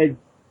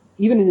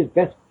 even in his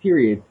best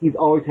periods, he's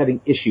always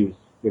having issues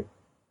with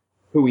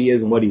who he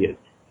is and what he is.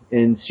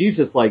 And she's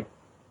just like,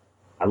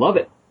 I love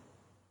it,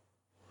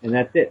 and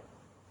that's it.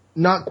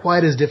 Not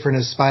quite as different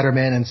as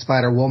Spider-Man and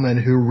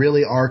Spider-Woman, who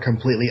really are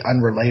completely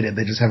unrelated.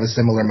 They just have a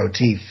similar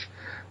motif.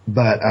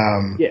 But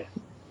yeah.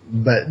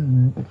 But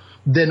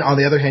then on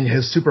the other hand, you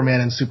have Superman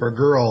and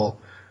Supergirl,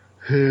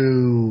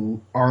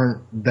 who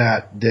aren't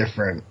that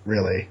different,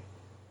 really.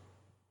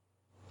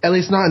 At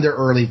least not in their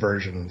early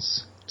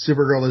versions.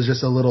 Supergirl is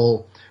just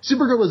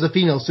Supergirl is a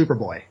female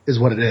Superboy, is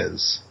what it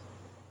is.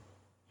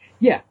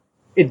 Yeah,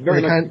 it's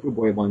very much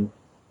Superboy one.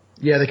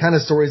 Yeah, the kind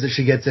of stories that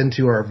she gets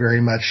into are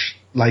very much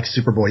like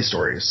Superboy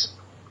stories.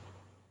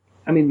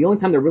 I mean, the only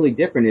time they're really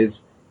different is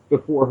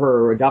before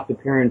her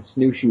adoptive parents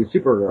knew she was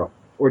Supergirl.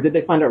 Or did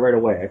they find out right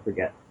away? I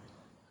forget.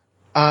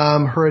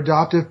 Her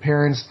adoptive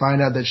parents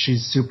find out that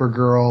she's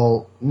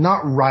Supergirl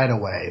not right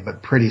away,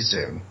 but pretty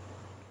soon.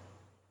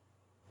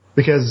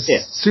 Because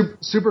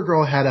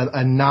Supergirl had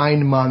a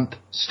 9-month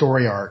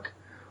story arc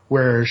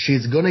where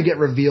she's going to get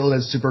revealed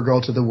as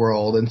Supergirl to the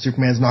world, and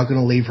Superman's not going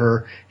to leave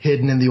her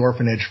hidden in the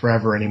orphanage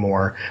forever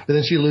anymore. But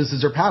then she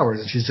loses her powers,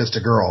 and she's just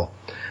a girl.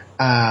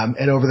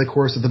 And over the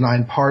course of the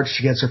 9 parts,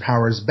 she gets her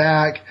powers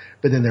back,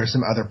 but then there's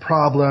some other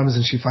problems,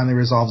 and she finally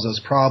resolves those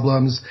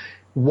problems.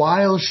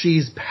 While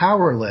she's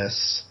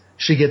powerless,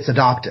 she gets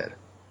adopted.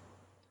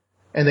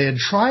 And they had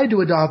tried to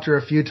adopt her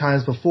a few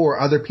times before,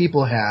 other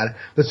people had,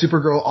 but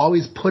Supergirl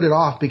always put it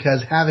off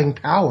because having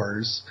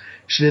powers,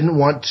 she didn't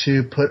want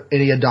to put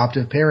any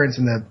adoptive parents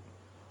in the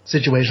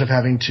situation of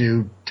having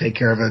to take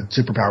care of a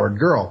superpowered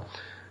girl.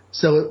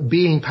 So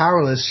being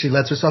powerless, she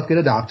lets herself get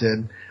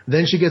adopted,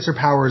 then she gets her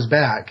powers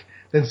back.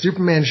 Then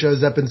Superman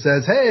shows up and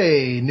says,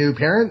 "Hey, new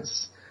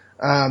parents,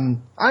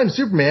 I'm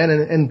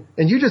Superman,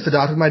 and you just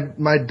adopted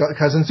my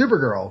cousin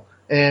Supergirl,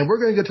 and we're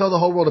going to go tell the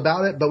whole world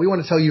about it, but we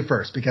want to tell you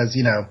first because,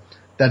 you know,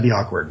 that'd be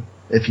awkward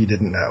if you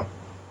didn't know."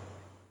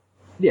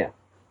 Yeah.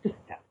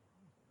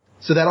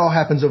 So that all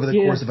happens over the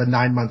course of a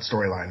 9-month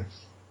storyline.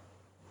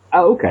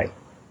 Oh, okay.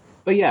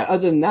 But yeah,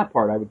 other than that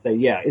part, I would say,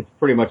 yeah, it's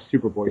pretty much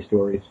Superboy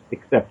stories,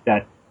 except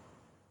that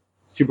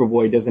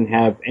Superboy doesn't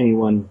have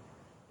anyone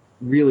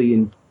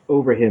really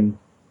over him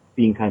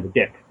being kind of a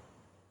dick.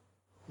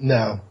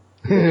 No.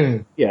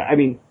 Yeah, I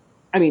mean,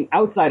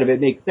 outside of it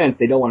makes sense.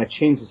 They don't want to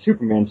change the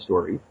Superman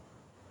story.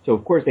 So,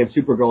 of course, they have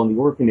Supergirl in the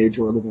orphanage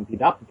or living with the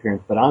adoptive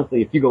parents. But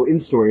honestly, if you go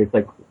in story, it's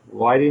like,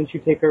 why didn't you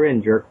take her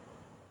in, jerk?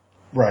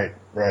 Right.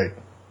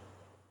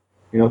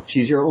 You know,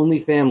 she's your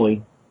only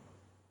family.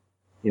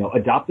 You know,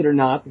 adopted or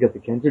not, because the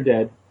Kens are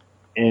dead.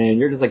 And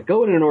you're just like,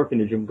 go in an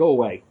orphanage and go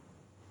away.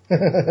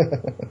 That's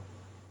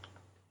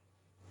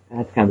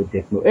kind of a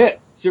dick move.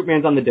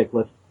 Superman's on the dick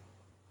list.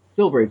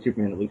 Silver Age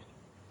Superman, at least.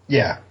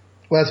 Yeah.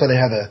 Well, that's why they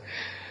have a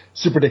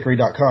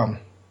superdickery.com.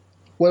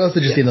 What else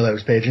did you see on the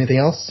letters page? Anything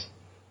else?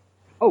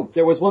 Oh,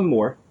 there was one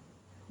more.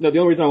 No, the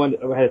only reason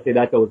I had to say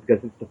that, though, is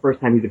because it's the first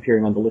time he's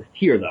appearing on the list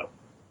here, though.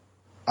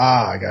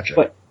 Ah, I gotcha.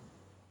 But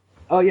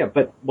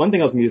one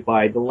thing I was amused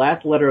by, the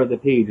last letter of the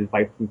page is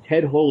from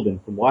Ted Holden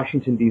from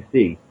Washington,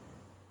 D.C.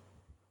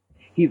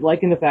 He's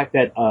liking the fact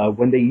that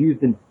when they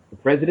used the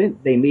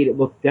president, they made it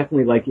look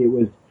definitely like it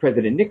was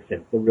President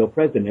Nixon, the real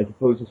president, as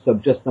opposed to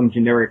just some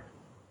generic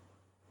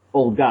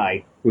old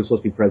guy who was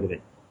supposed to be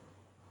president.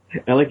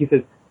 And like he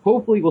says,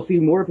 hopefully we'll see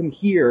more of him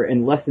here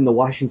and less in the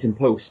Washington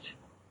Post.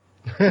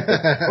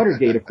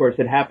 Watergate, of course,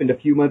 had happened a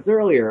few months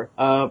earlier.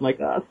 I'm like,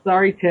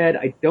 sorry, Ted,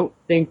 I don't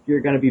think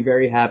you're going to be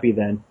very happy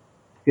then,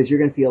 because you're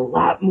going to see a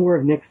lot more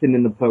of Nixon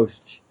in the Post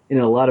and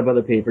in a lot of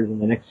other papers in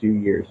the next few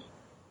years.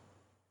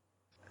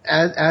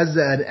 As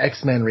an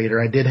X-Men reader,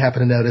 I did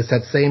happen to notice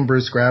that same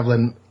Bruce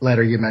Gravlin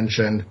letter you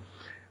mentioned.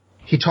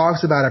 He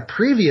talks about a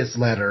previous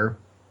letter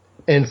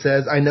and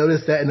says, I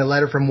noticed that in the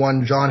letter from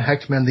one John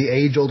Hechtman, the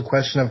age-old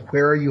question of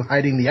where are you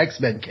hiding the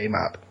X-Men came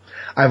up.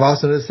 I've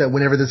also noticed that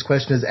whenever this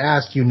question is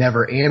asked, you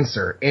never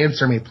answer.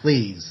 Answer me,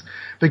 please.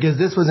 Because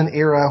this was an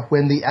era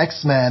when the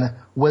X-Men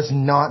was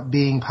not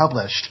being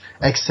published,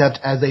 except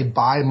as a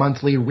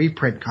bi-monthly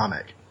reprint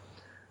comic.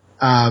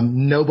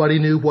 Nobody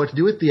knew what to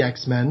do with the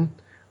X-Men.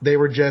 They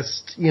were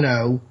just,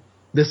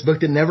 this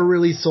book that never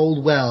really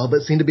sold well,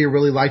 but seemed to be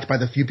really liked by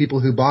the few people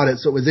who bought it.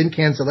 So it was in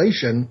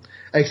cancellation,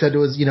 except it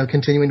was,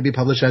 continuing to be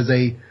published as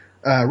a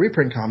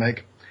reprint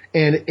comic.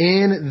 And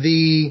in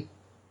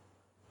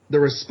the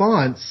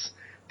response,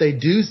 they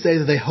do say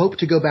that they hope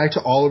to go back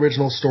to all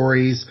original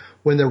stories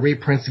when the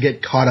reprints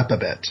get caught up a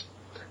bit.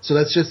 So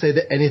let's just say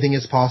that anything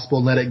is possible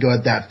and let it go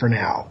at that for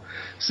now.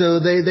 So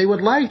they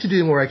would like to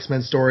do more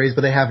X-Men stories,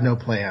 but they have no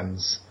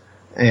plans.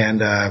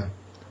 And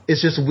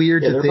it's just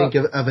weird to think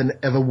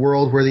of a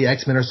world where the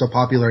X-Men are so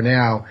popular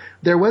now.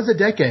 There was a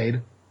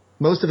decade,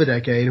 most of a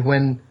decade,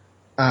 when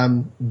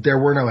there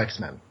were no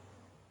X-Men.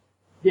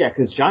 Yeah,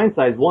 because Giant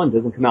Size 1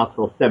 doesn't come out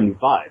till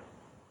 75.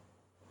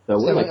 So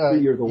we're like 3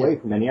 years away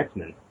from any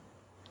X-Men.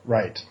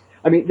 Right.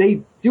 I mean,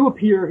 they do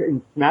appear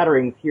in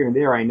smatterings here and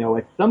there, I know.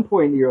 At some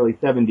point in the early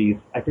 70s,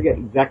 I forget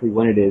exactly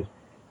when it is,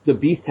 the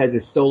Beast has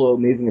his solo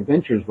Amazing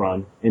Adventures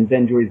run and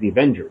then joins the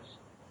Avengers.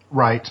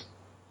 Right.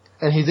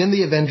 And he's in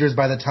the Avengers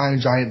by the time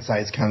Giant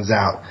Size comes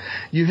out.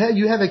 You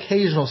have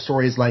occasional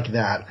stories like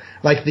that.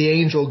 Like the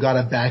Angel got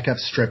a backup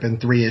strip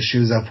in 3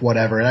 issues of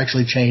whatever. It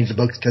actually changed the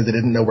books because they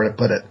didn't know where to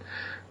put it.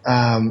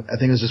 I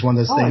think it was just one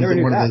of those things.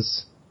 Of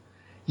those.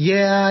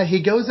 Yeah,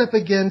 he goes up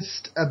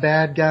against a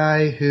bad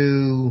guy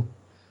who,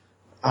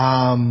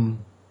 the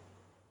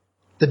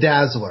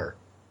Dazzler,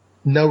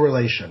 no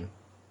relation,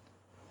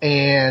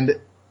 and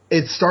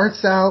it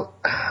starts out.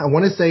 I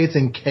want to say it's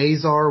in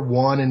Kazar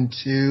 1 and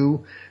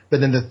 2. But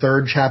then the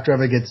 3rd chapter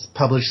of it gets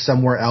published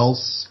somewhere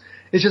else.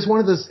 It's just one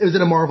of those. It was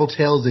in a Marvel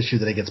Tales issue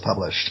that it gets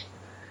published.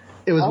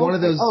 It was one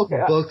of those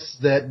books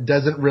that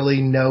doesn't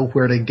really know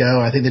where to go.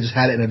 I think they just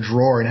had it in a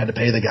drawer and had to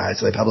pay the guy,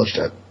 so they published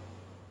it.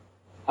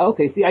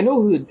 Okay, see, I know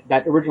who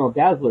that original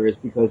Dazzler is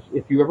because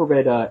if you ever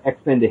read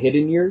X-Men: The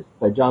Hidden Years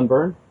by John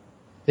Byrne.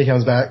 He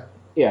comes back.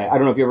 Yeah, I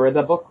don't know if you ever read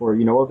that book or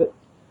you know of it.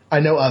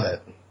 I know of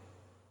it.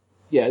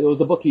 Yeah, it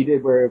was a book he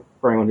did for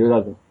anyone who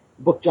doesn't.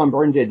 Book John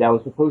Byrne did that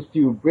was supposed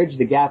to bridge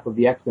the gap of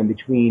the X-Men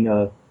between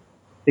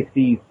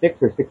 66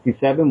 or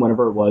 67,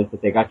 whenever it was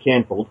that they got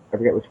canceled, I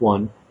forget which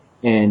one,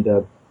 and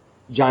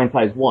Giant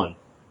Size 1,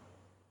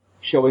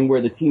 showing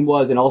where the team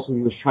was, and also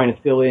he was trying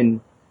to fill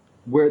in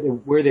where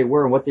they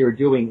were and what they were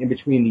doing in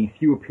between the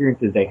few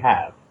appearances they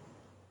have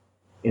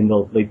in the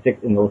early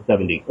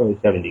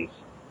 70s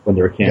when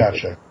they were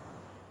canceled. Gotcha.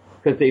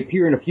 Because they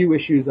appear in a few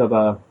issues of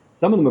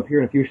some of them appear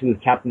in a few issues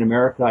of Captain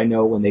America. I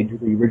know when they do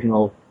the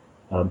original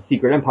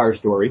Secret Empire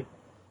story.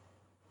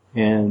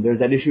 And there's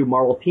that issue of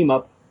Marvel Team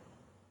Up,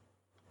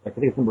 I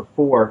think it's number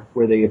 4,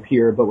 where they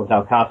appear but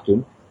without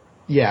costumes.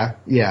 Yeah.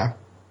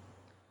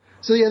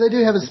 So yeah, they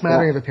do have a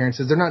smattering of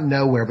appearances. They're not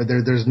nowhere, but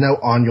there's no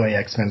ongoing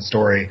X-Men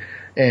story.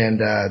 And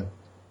a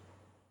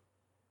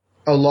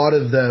lot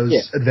of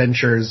those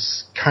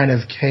adventures kind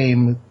of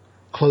came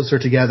closer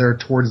together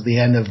towards the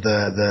end of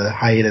the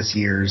hiatus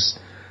years.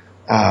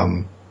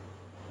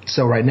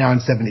 So right now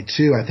in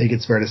 72, I think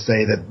it's fair to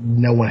say that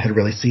no one had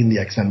really seen the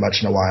X-Men much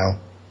in a while.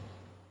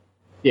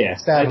 Yeah,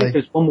 sadly. I think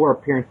there's one more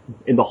appearance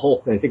in the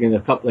Hulk. I think in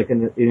a couple,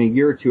 in a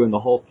year or two, in the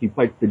Hulk, he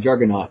fights the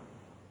Juggernaut.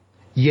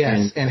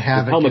 Yes, and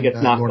Havoc helmet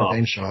gets knocked Lord off. of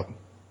Bane shop.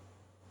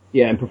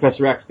 Yeah, and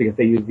Professor X because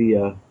they use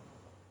the,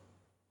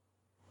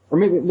 or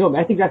maybe no,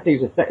 I think that's they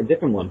use a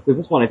different one.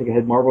 Because this one I think it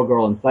had Marvel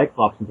Girl and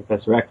Cyclops and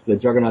Professor X. The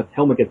Juggernaut's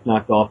helmet gets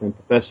knocked off, and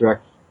Professor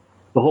X.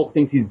 The Hulk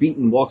thinks he's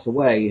beaten and walks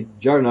away.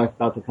 Juggernaut's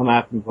about to come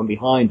after him from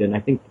behind, and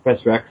I think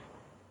Professor X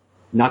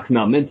knocks him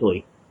out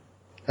mentally.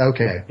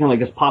 Okay. Kind of like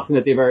just pops him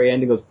at the very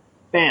end and goes,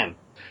 bam.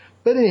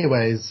 But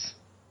anyways.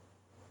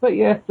 But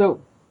yeah, so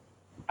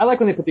I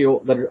like when they put the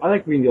old letter. I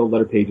like reading the old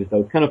letter pages,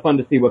 though. It's kind of fun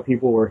to see what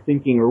people were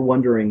thinking or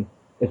wondering,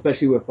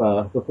 especially with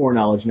the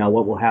foreknowledge now,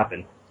 what will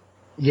happen.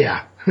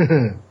 Yeah.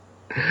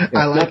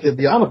 I like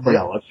the comic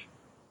foreknowledge.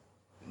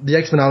 The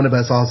X-Men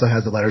Omnibus also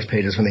has the letters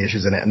pages from the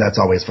issues in it, and that's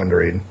always fun to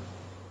read.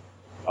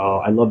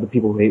 Oh, I love the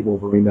people who hate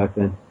Wolverine back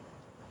then.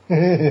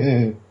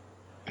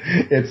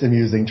 It's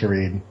amusing to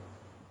read.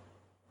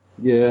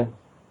 Yeah.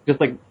 Just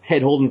like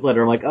Ted Holden's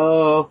letter. I'm like,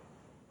 oh,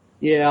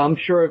 yeah, I'm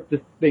sure this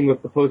thing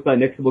with the post on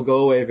Nixon will go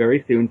away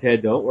very soon,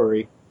 Ted. Don't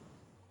worry.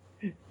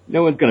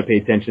 No one's going to pay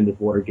attention to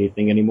this Watergate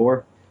thing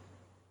anymore.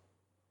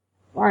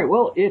 All right,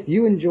 well, if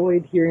you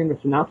enjoyed hearing the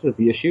synopsis of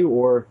the issue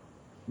or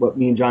what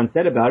me and John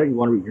said about it, you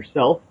want to read it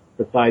yourself,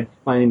 besides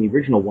finding the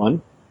original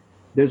one,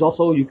 there's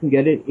also, you can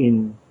get it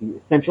in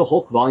the Essential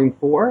Hulk Volume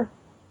 4,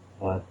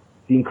 the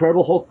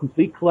Incredible Hulk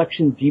Complete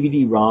Collection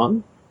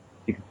DVD-ROM.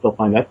 You can still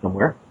find that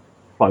somewhere.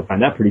 Probably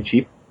find that pretty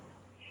cheap.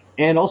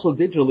 And also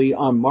digitally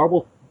on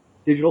Marvel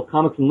Digital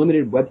Comics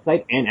Unlimited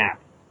website and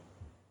app.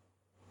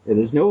 Yeah,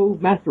 there's no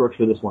Masterworks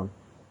for this one.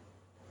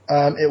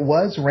 It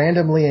was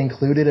randomly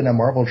included in a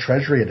Marvel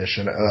Treasury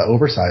edition,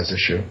 oversized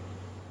issue.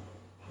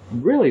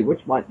 Really? Which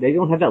one? They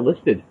don't have that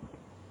listed.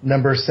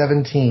 Number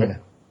 17.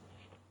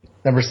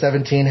 Number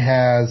 17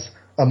 has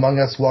Among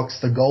Us Walks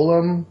the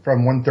Golem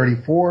from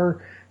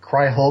 134,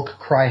 Cry Hulk,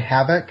 Cry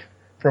Havoc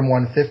from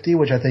 150,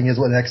 which I think is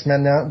what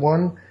X-Men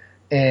won,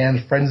 and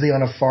Frenzy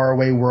on a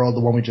Faraway World,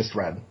 the one we just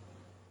read.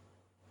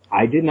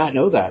 I did not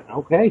know that.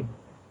 Okay.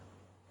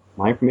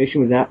 My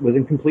information was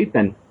incomplete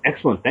then.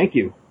 Excellent. Thank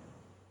you.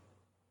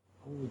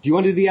 Do you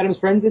want to do the Adam's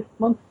Friends this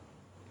month?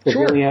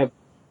 Sure.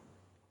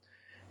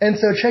 And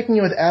so checking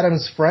in with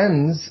Adam's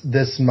Friends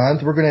this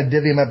month, we're going to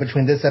divvy them up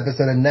between this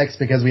episode and next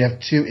because we have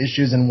 2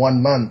 issues in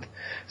 1 month.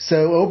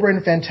 So over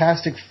in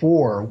Fantastic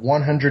Four,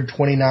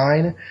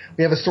 129,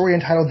 we have a story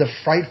entitled The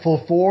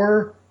Frightful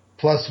Four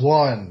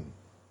 +1,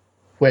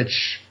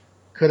 which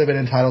could have been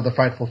entitled The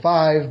Frightful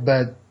Five,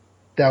 but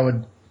that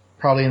would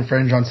probably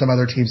infringe on some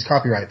other team's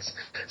copyrights.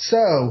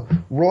 So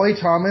Roy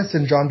Thomas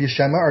and John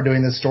Buscema are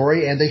doing this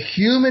story, and the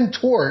Human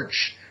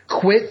Torch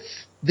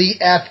quits the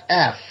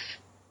FF.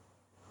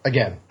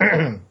 Again.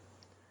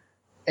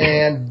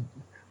 And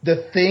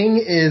the Thing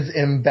is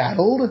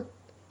embattled,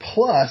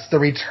 plus the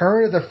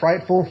return of the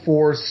Frightful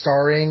Four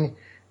starring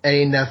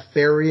a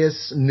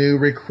nefarious new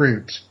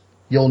recruit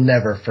you'll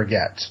never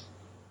forget.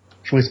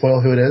 Should we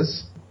spoil who it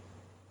is?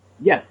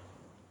 Yes.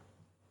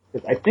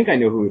 Because I think I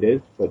know who it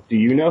is, but do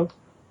you know?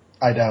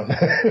 I don't.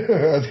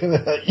 I was going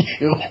to let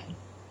you.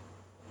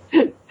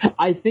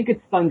 I think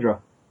it's Thundra.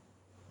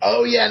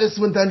 Oh, yeah, this is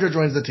when Thundra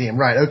joins the team.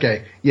 Right,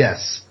 okay.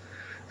 Yes.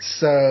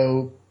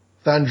 So,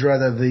 Thundra,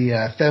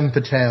 the femme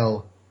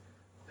fatale,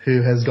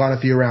 who has gone a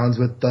few rounds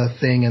with the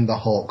Thing and the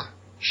Hulk.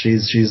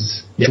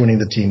 She's joining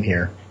the team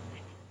here.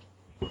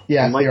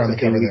 Yeah, I see her on the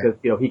cover there.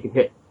 Because, he can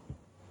hit.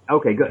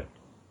 Okay, good.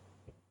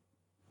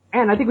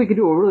 And I think we could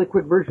do a really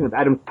quick version of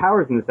Adam's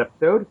powers in this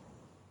episode.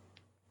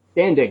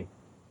 Standing.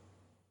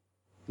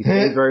 He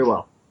stands very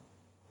well.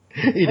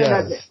 He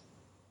does.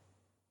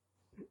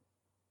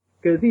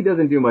 Because he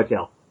doesn't do much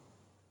else.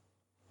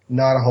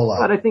 Not a whole lot.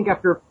 But I think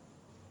after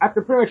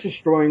pretty much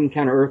destroying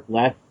Counter-Earth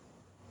last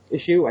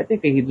issue, I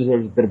think he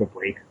deserves a bit of a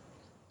break.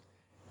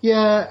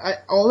 Yeah,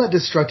 all that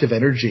destructive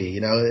energy,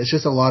 it's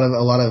just a lot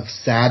of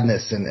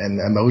sadness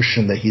and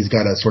emotion that he's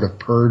got to sort of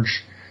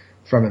purge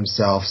from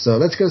himself. So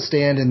let's go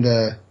stand in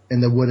the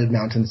wooded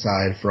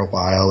mountainside for a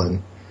while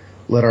and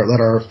let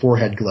our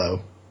forehead glow.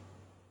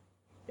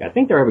 Yeah, I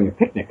think they're having a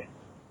picnic.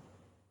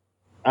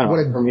 I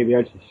don't know, or maybe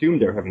I just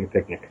assumed they're having a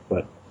picnic,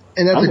 but.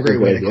 And that's a great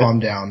way to calm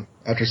down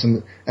after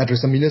some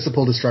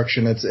municipal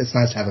destruction. It's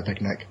nice to have a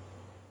picnic.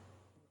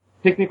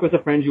 Picnic with a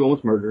friend you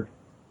almost murdered.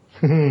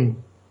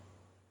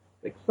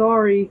 Like,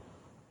 sorry.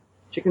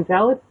 Chicken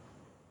salad?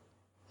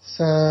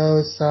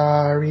 So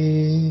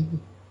sorry.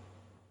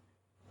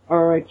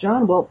 Alright,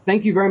 John. Well,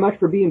 thank you very much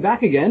for being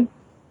back again.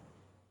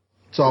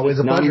 It's always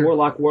a pleasure.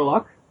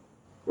 Warlock.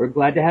 We're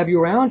glad to have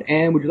you around,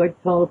 and would you like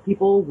to tell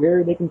people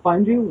where they can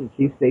find you in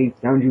case they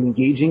found you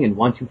engaging and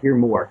want to hear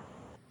more?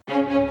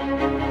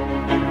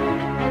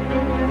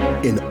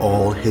 In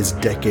all his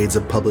decades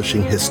of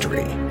publishing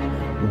history,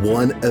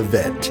 one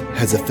event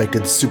has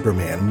affected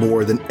Superman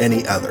more than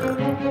any other.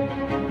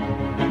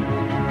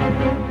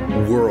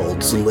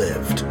 Worlds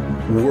lived,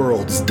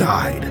 worlds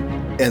died,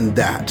 and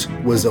that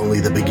was only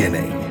the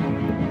beginning.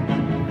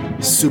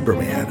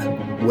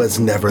 Superman was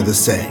never the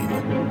same.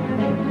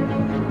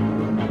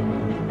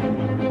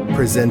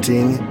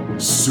 Presenting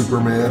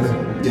Superman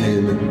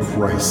in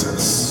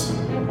Crisis.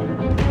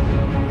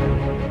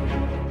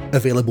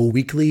 Available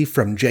weekly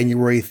from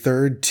January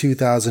 3rd,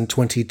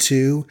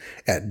 2022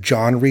 at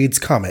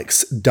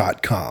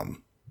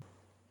johnreadscomics.com.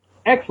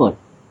 Excellent.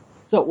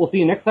 So we'll see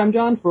you next time,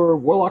 John, for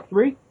Warlock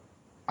 3.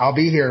 I'll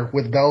be here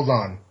with bells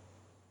on.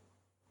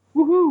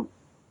 Woohoo!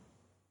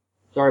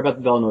 Sorry about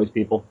the bell noise,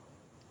 people.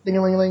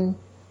 Ding-a-ling-a-ling.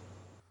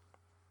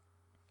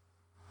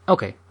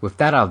 Okay, with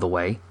that out of the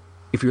way,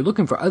 if you're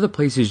looking for other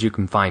places you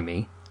can find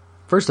me,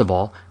 first of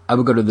all, I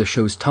would go to the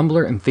show's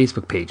Tumblr and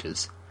Facebook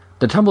pages.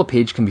 The Tumblr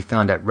page can be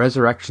found at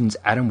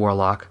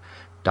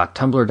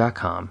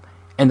resurrectionsadamwarlock.tumblr.com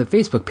and the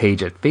Facebook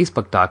page at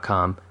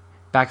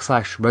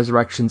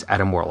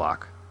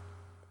facebook.com/resurrectionsadamwarlock.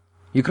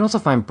 You can also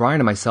find Brian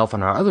and myself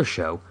on our other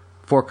show,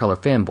 4Color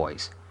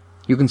Fanboys.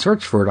 You can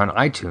search for it on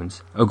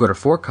iTunes or go to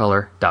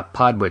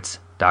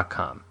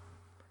 4color.podwits.com.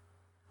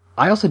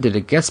 I also did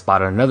a guest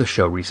spot on another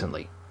show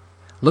recently.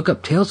 Look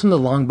up Tales from the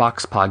Long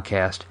Box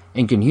podcast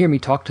and you can hear me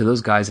talk to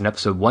those guys in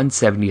episode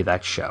 170 of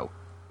that show.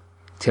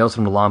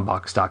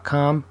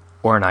 talesfromthelongbox.com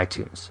or on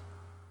iTunes.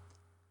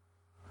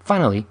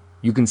 Finally,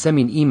 you can send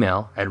me an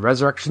email at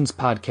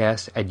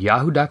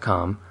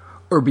resurrectionspodcast@yahoo.com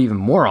or be even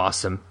more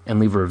awesome and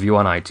leave a review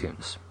on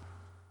iTunes.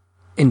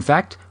 In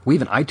fact, we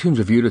have an iTunes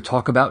review to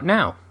talk about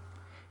now.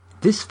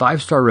 This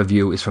 5-star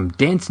review is from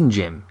Dancin'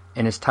 Jim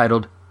and is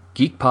titled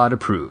GeekPod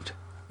Approved.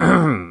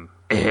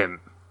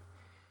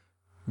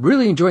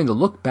 Really enjoying the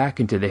look back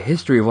into the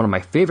history of one of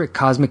my favorite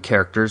cosmic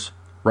characters,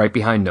 right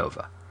behind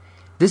Nova.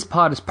 This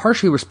pod is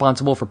partially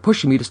responsible for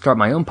pushing me to start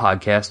my own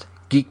podcast,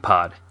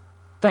 GeekPod.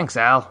 Thanks,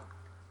 Al.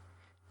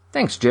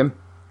 Thanks, Jim.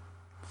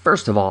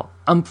 First of all,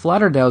 I'm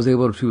flattered that I was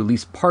able to at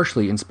least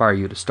partially inspire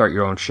you to start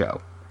your own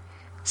show.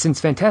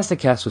 Since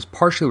Fantasticast was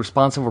partially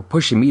responsible for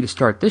pushing me to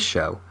start this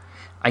show,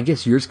 I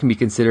guess yours can be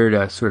considered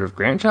a sort of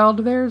grandchild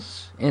of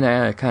theirs, in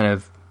a kind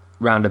of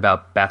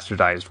roundabout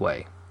bastardized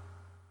way.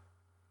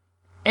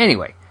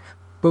 Anyway,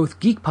 both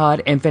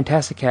GeekPod and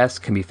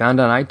Fantasticast can be found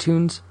on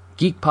iTunes.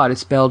 GeekPod is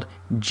spelled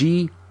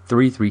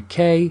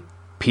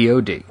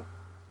G33KPOD.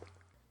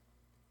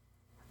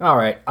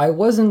 Alright, I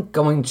wasn't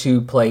going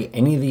to play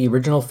any of the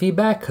original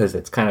feedback because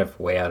it's kind of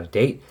way out of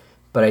date,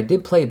 but I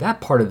did play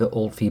that part of the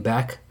old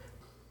feedback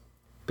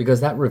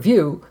because that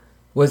review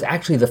was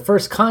actually the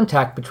first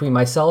contact between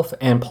myself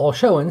and Paul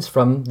Showens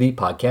from the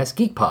podcast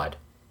GeekPod,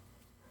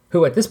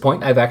 who at this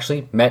point I've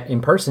actually met in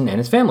person and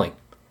his family.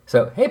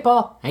 So, hey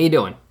Paul, how you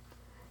doing?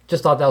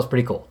 Just thought that was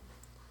pretty cool.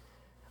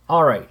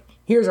 Alright,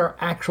 here's our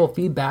actual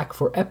feedback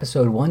for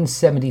episode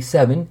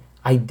 177,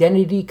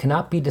 Identity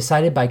Cannot Be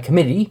Decided by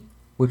Committee,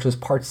 which was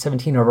part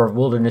 17 of our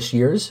Wilderness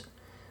Years,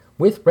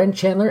 with Brent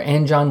Chandler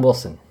and John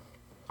Wilson.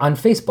 On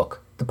Facebook,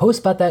 the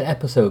post about that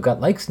episode got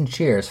likes and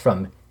shares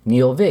from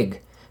Neil Vig,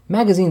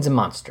 Magazines and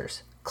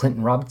Monsters,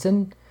 Clinton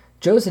Robinson,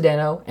 Joe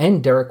Zedano,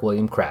 and Derek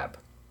William Crabb.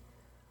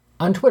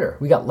 On Twitter,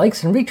 we got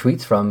likes and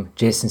retweets from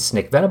Jason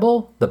Snick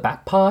Venable, The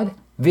Bat Pod,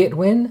 Viet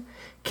Win,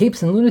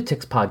 Capes and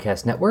Lunatics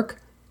Podcast Network,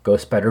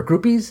 Ghost Spider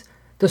Groupies,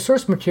 the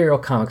Source Material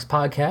Comics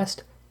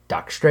Podcast,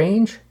 Doc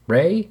Strange,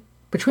 Ray,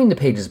 Between the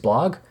Pages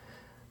blog,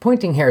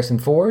 Pointing Harrison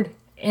Ford,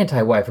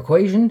 Anti-Wife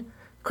Equation,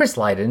 Chris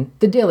Lydon,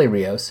 The Daily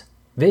Rios,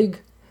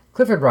 Vig,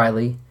 Clifford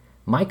Riley,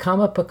 My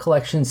Comic Book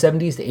Collection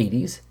 70s to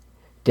 80s,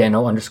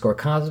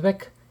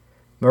 Dano_Cosmic,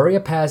 Maria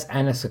Paz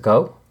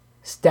Anasico,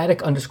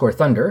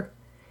 Static_Thunder,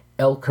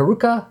 El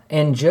Karuka,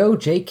 and Joe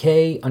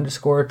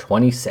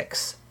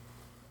JK_26.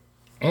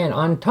 And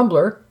on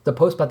Tumblr, the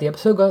post about the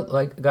episode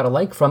got a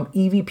like from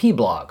EVP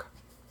Blog.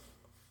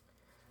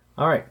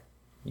 Alright,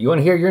 you want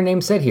to hear your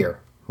name said here?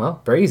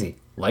 Well, very easy.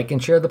 Like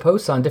and share the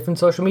posts on different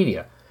social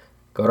media.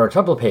 Go to our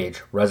Tumblr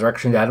page,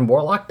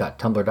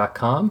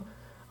 resurrectionadamwarlock.tumblr.com,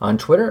 on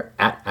Twitter,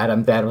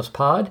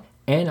 @AdamThanosPod,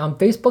 and on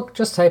Facebook,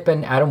 just type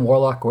in Adam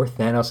Warlock or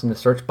Thanos in the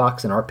search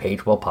box and our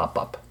page will pop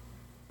up.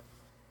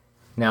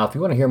 Now, if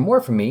you want to hear more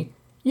from me,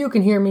 you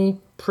can hear me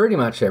pretty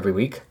much every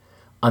week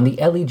on the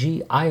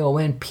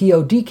LEGION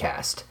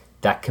PODcast.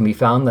 That can be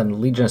found on the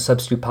Legion of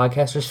Substitute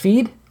Podcasters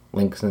feed,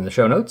 links in the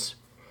show notes.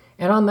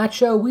 And on that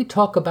show, we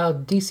talk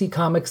about DC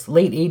Comics'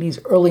 late 80s,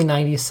 early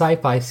 90s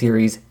sci-fi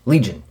series,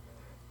 Legion.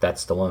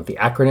 That's the one with the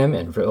acronym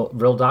and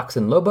Vril Dox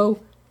and Lobo,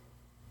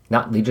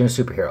 not Legion of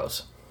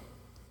Superheroes.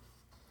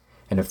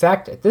 And in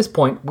fact, at this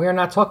point, we are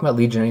not talking about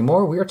Legion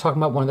anymore. We are talking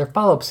about one of their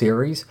follow-up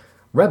series,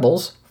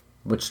 Rebels,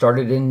 which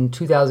started in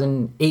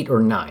 2008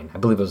 or 9. I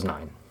believe it was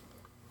 9.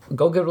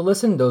 Go give it a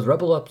listen. Those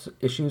Rebel Up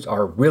issues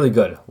are really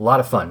good. A lot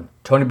of fun.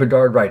 Tony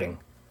Bedard writing.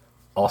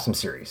 Awesome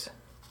series.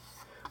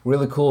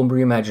 Really cool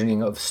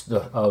reimagining of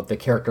the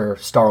character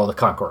Starro the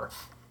Conqueror.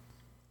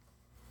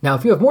 Now,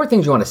 if you have more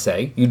things you want to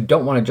say, you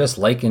don't want to just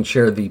like and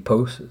share the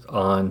post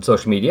on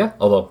social media,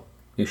 although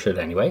you should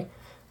anyway,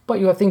 but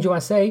you have things you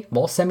want to say,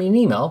 well, send me an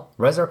email,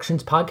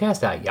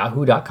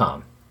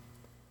 resurrectionspodcast@yahoo.com.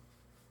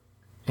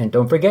 And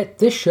don't forget,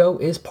 this show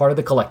is part of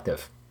The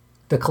Collective.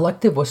 The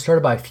Collective was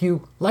started by a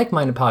few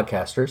like-minded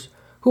podcasters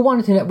who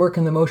wanted to network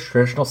in the most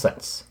traditional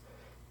sense.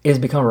 It has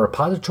become a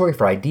repository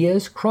for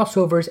ideas,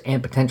 crossovers,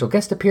 and potential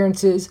guest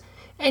appearances,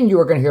 and you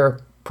are going to hear a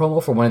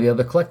promo for one of the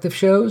other Collective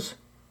shows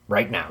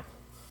right now.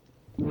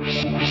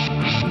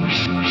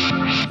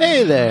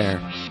 Hey there!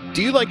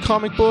 Do you like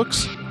comic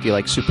books? Do you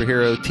like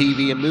superhero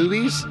TV and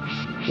movies?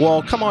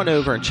 Well, come on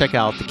over and check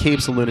out the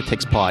Capes and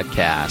Lunatics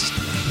podcast.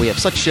 We have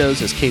such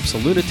shows as Capes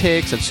and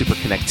Lunatics and Super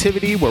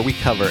Connectivity, where we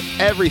cover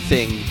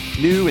everything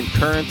new and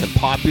current and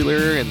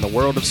popular in the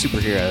world of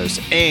superheroes.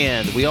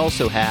 And we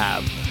also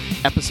have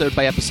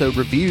episode-by-episode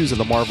reviews of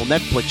the Marvel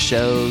Netflix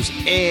shows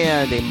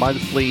and a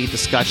monthly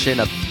discussion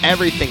of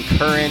everything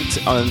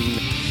current on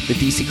the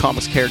DC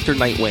Comics character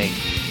Nightwing,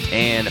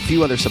 and a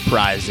few other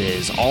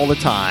surprises all the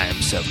time.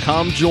 So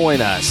come join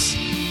us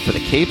for the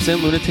Capes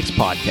and Lunatics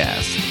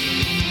podcast.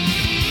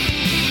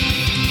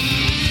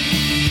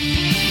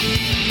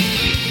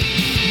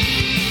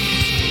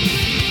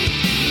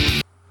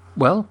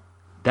 Well,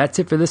 that's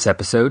it for this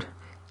episode.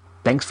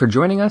 Thanks for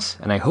joining us,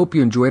 and I hope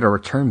you enjoyed our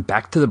return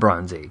back to the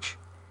Bronze Age.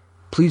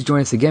 Please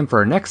join us again for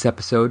our next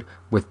episode,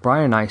 with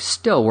Brian and I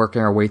still working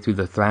our way through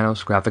the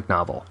Thanos graphic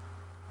novel.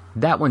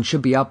 That one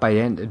should be out by the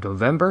end of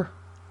November.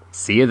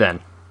 See you then.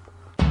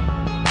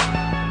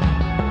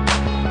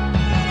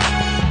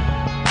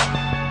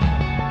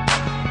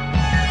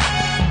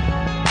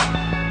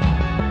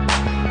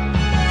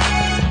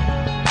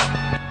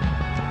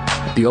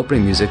 The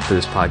opening music for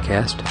this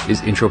podcast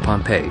is Intro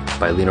Pompeii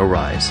by Lino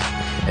Rise,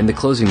 and the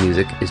closing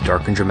music is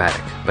Dark and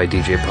Dramatic by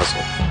DJ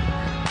Puzzle.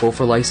 Both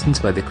are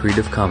licensed by the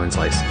Creative Commons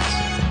license.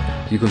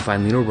 You can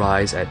find Lino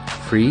Rise at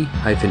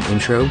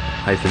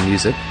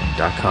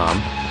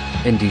free-intro-music.com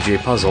and DJ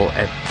Puzzle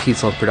at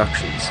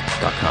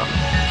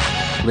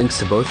peaceloveproductions.com. Links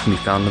to both can be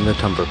found on the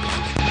Tumblr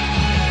page.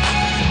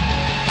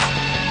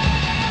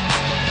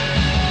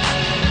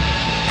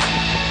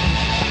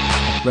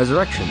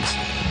 Resurrections,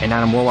 an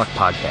Adam Warlock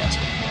podcast,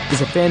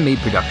 is a fan-made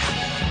production,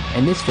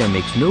 and this fan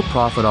makes no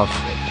profit off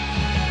of it,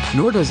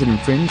 nor does it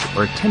infringe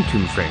or attempt to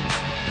infringe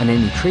on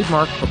any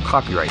trademark or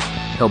copyright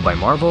held by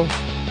Marvel,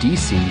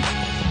 DC,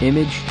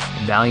 Image,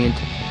 Valiant,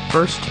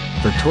 First,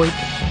 Vertoik,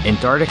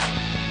 Antarctic,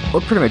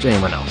 or pretty much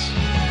anyone else.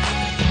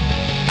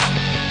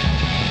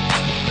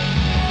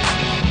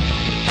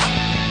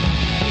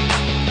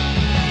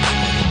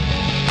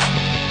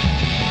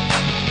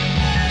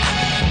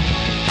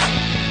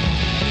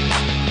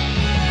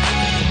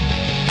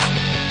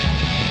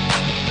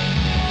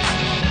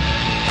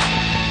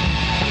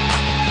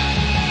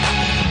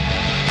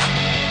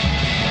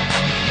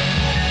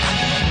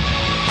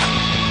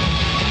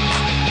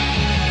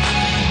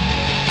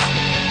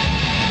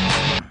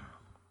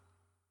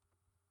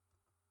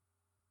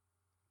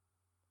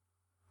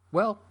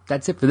 Well,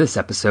 that's it for this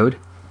episode.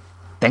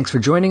 Thanks for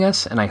joining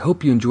us, and I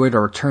hope you enjoyed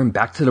our return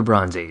back to the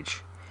Bronze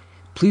Age.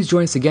 Please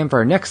join us again for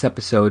our next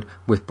episode,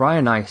 with Brian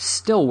and I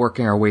still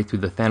working our way through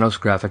the Thanos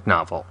graphic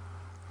novel.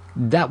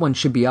 That one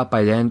should be out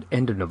by the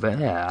end of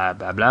November.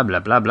 Blah, blah,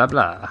 blah, blah, blah,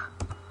 blah.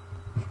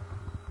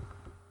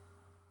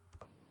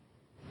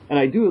 And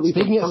I do at least...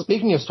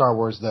 Speaking of Star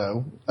Wars,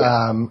 though,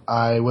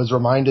 I was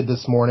reminded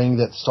this morning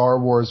that Star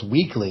Wars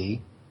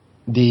Weekly,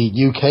 the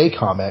UK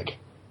comic,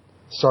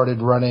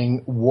 started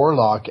running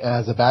Warlock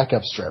as a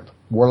backup strip,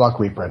 Warlock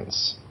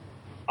reprints.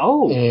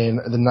 Oh. In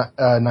the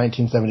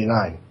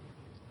 1979.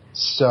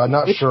 So I'm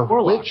not sure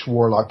which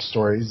Warlock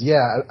stories.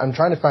 Yeah, I'm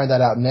trying to find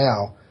that out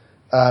now.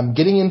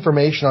 Getting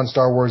information on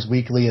Star Wars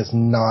Weekly is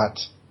not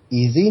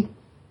easy.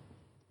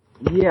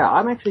 Yeah,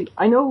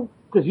 I know,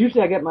 because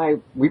usually I get my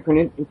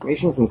reprint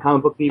information from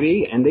Comic Book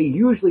TV, and they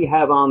usually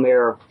have on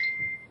there,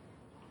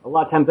 a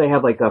lot of times they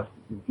have like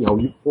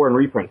foreign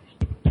reprints.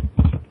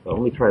 So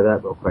let me try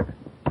that real quick.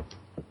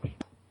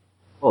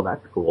 Oh,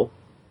 that's cool.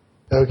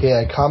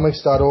 Okay,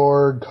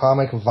 comics.org,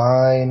 Comic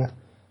Vine,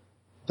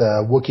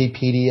 the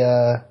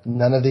Wikipedia,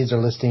 none of these are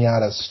listing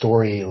out a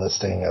story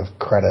listing of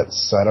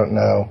credits, so I don't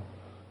know.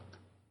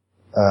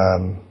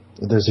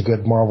 There's a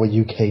good Marvel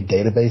UK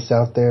database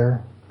out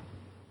there.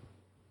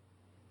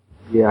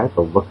 Yeah, I have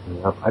to look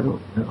it up. I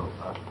don't know.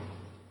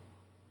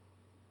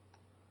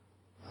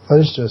 I'll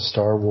just do a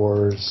Star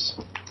Wars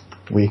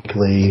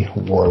Weekly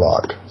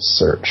Warlock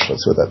search.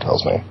 Let's see what that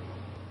tells me.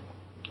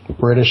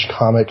 British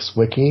Comics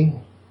Wiki.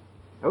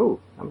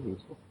 Oh, that was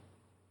useful.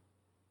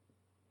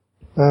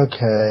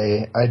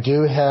 Okay, I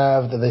do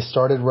have that they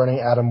started running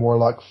Adam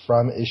Warlock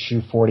from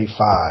issue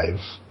 45.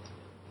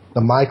 The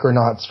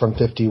Micronauts from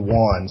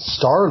 51.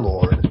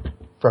 Star-Lord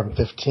from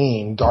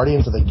 15.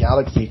 Guardians of the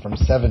Galaxy from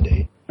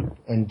 70.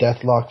 And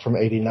Deathlock from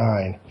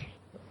 89.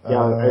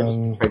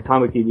 Yeah, at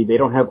Comic TV, they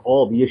don't have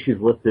all the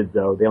issues listed,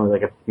 though. They only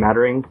like a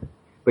smattering.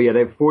 But yeah, they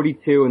have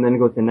 42, and then it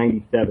goes to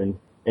 97.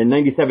 And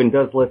 97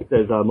 does list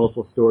as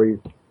multiple stories.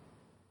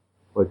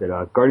 What is it?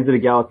 Guardians of the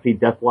Galaxy,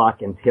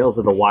 Deathlock, and Tales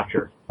of the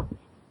Watcher.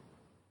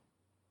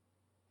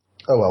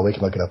 Oh, well, we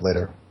can look it up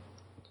later.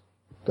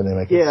 Gonna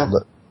make it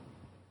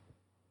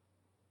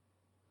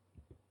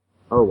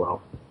Oh,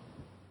 well.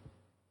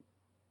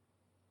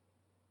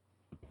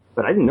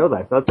 But I didn't know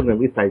that, so that's something at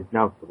least I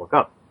now have to look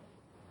up.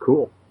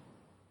 Cool.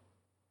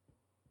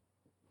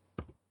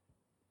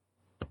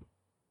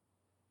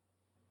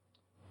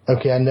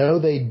 Okay, I know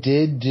they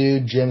did do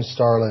Jim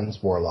Starlin's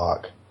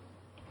Warlock,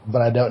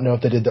 but I don't know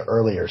if they did the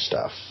earlier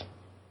stuff.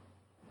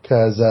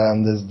 Because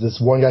there's this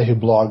one guy who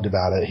blogged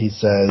about it. He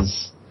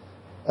says,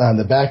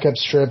 the backup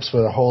strips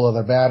with a whole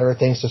other matter.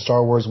 Thanks to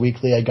Star Wars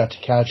Weekly, I got to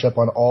catch up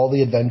on all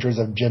the adventures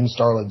of Jim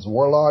Starlin's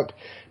Warlock,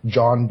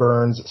 John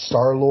Byrne's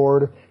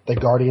Star-Lord, the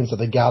Guardians of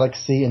the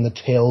Galaxy, and the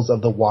Tales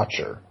of the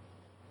Watcher.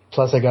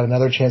 Plus, I got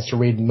another chance to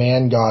read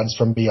Man Gods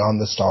from Beyond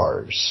the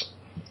Stars.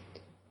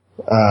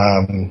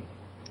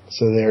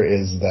 So there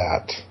is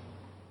that.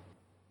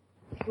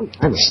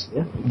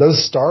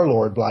 Those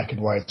Star-Lord black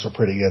and whites were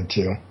pretty good,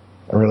 too.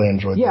 I really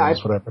enjoyed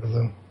those, what I've read of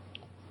them.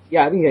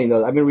 Yeah, I've been getting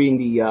those. I've been reading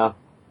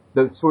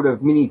the sort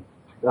of mini,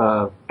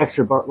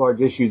 extra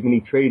large issues, mini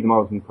trades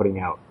Marvel's been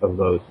putting out of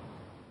those.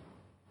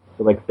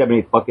 So like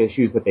 7-8 buck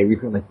issues, but they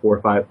reprint like 4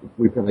 or 5,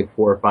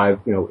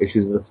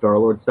 issues of the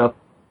Star-Lord stuff.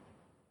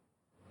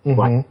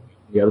 Mm-hmm.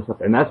 The other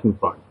stuff, and that's been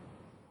fun.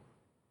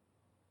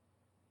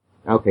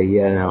 Okay,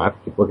 yeah, no, I have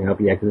to keep looking up,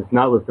 because it's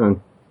not listed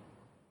on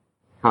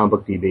Comic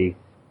Book TV.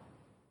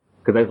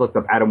 Because I just looked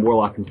up Adam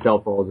Warlock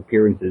himself for all his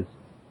appearances.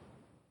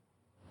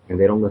 And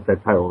they don't list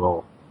that title at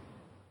all.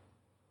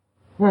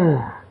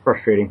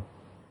 Frustrating.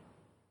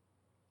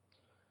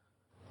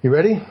 You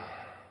ready?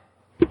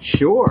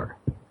 Sure.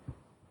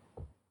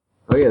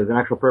 Oh yeah, there's an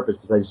actual purpose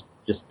besides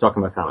just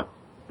talking about comics.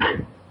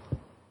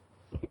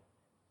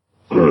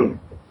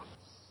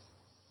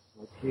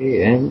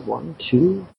 Okay, and 1, 2...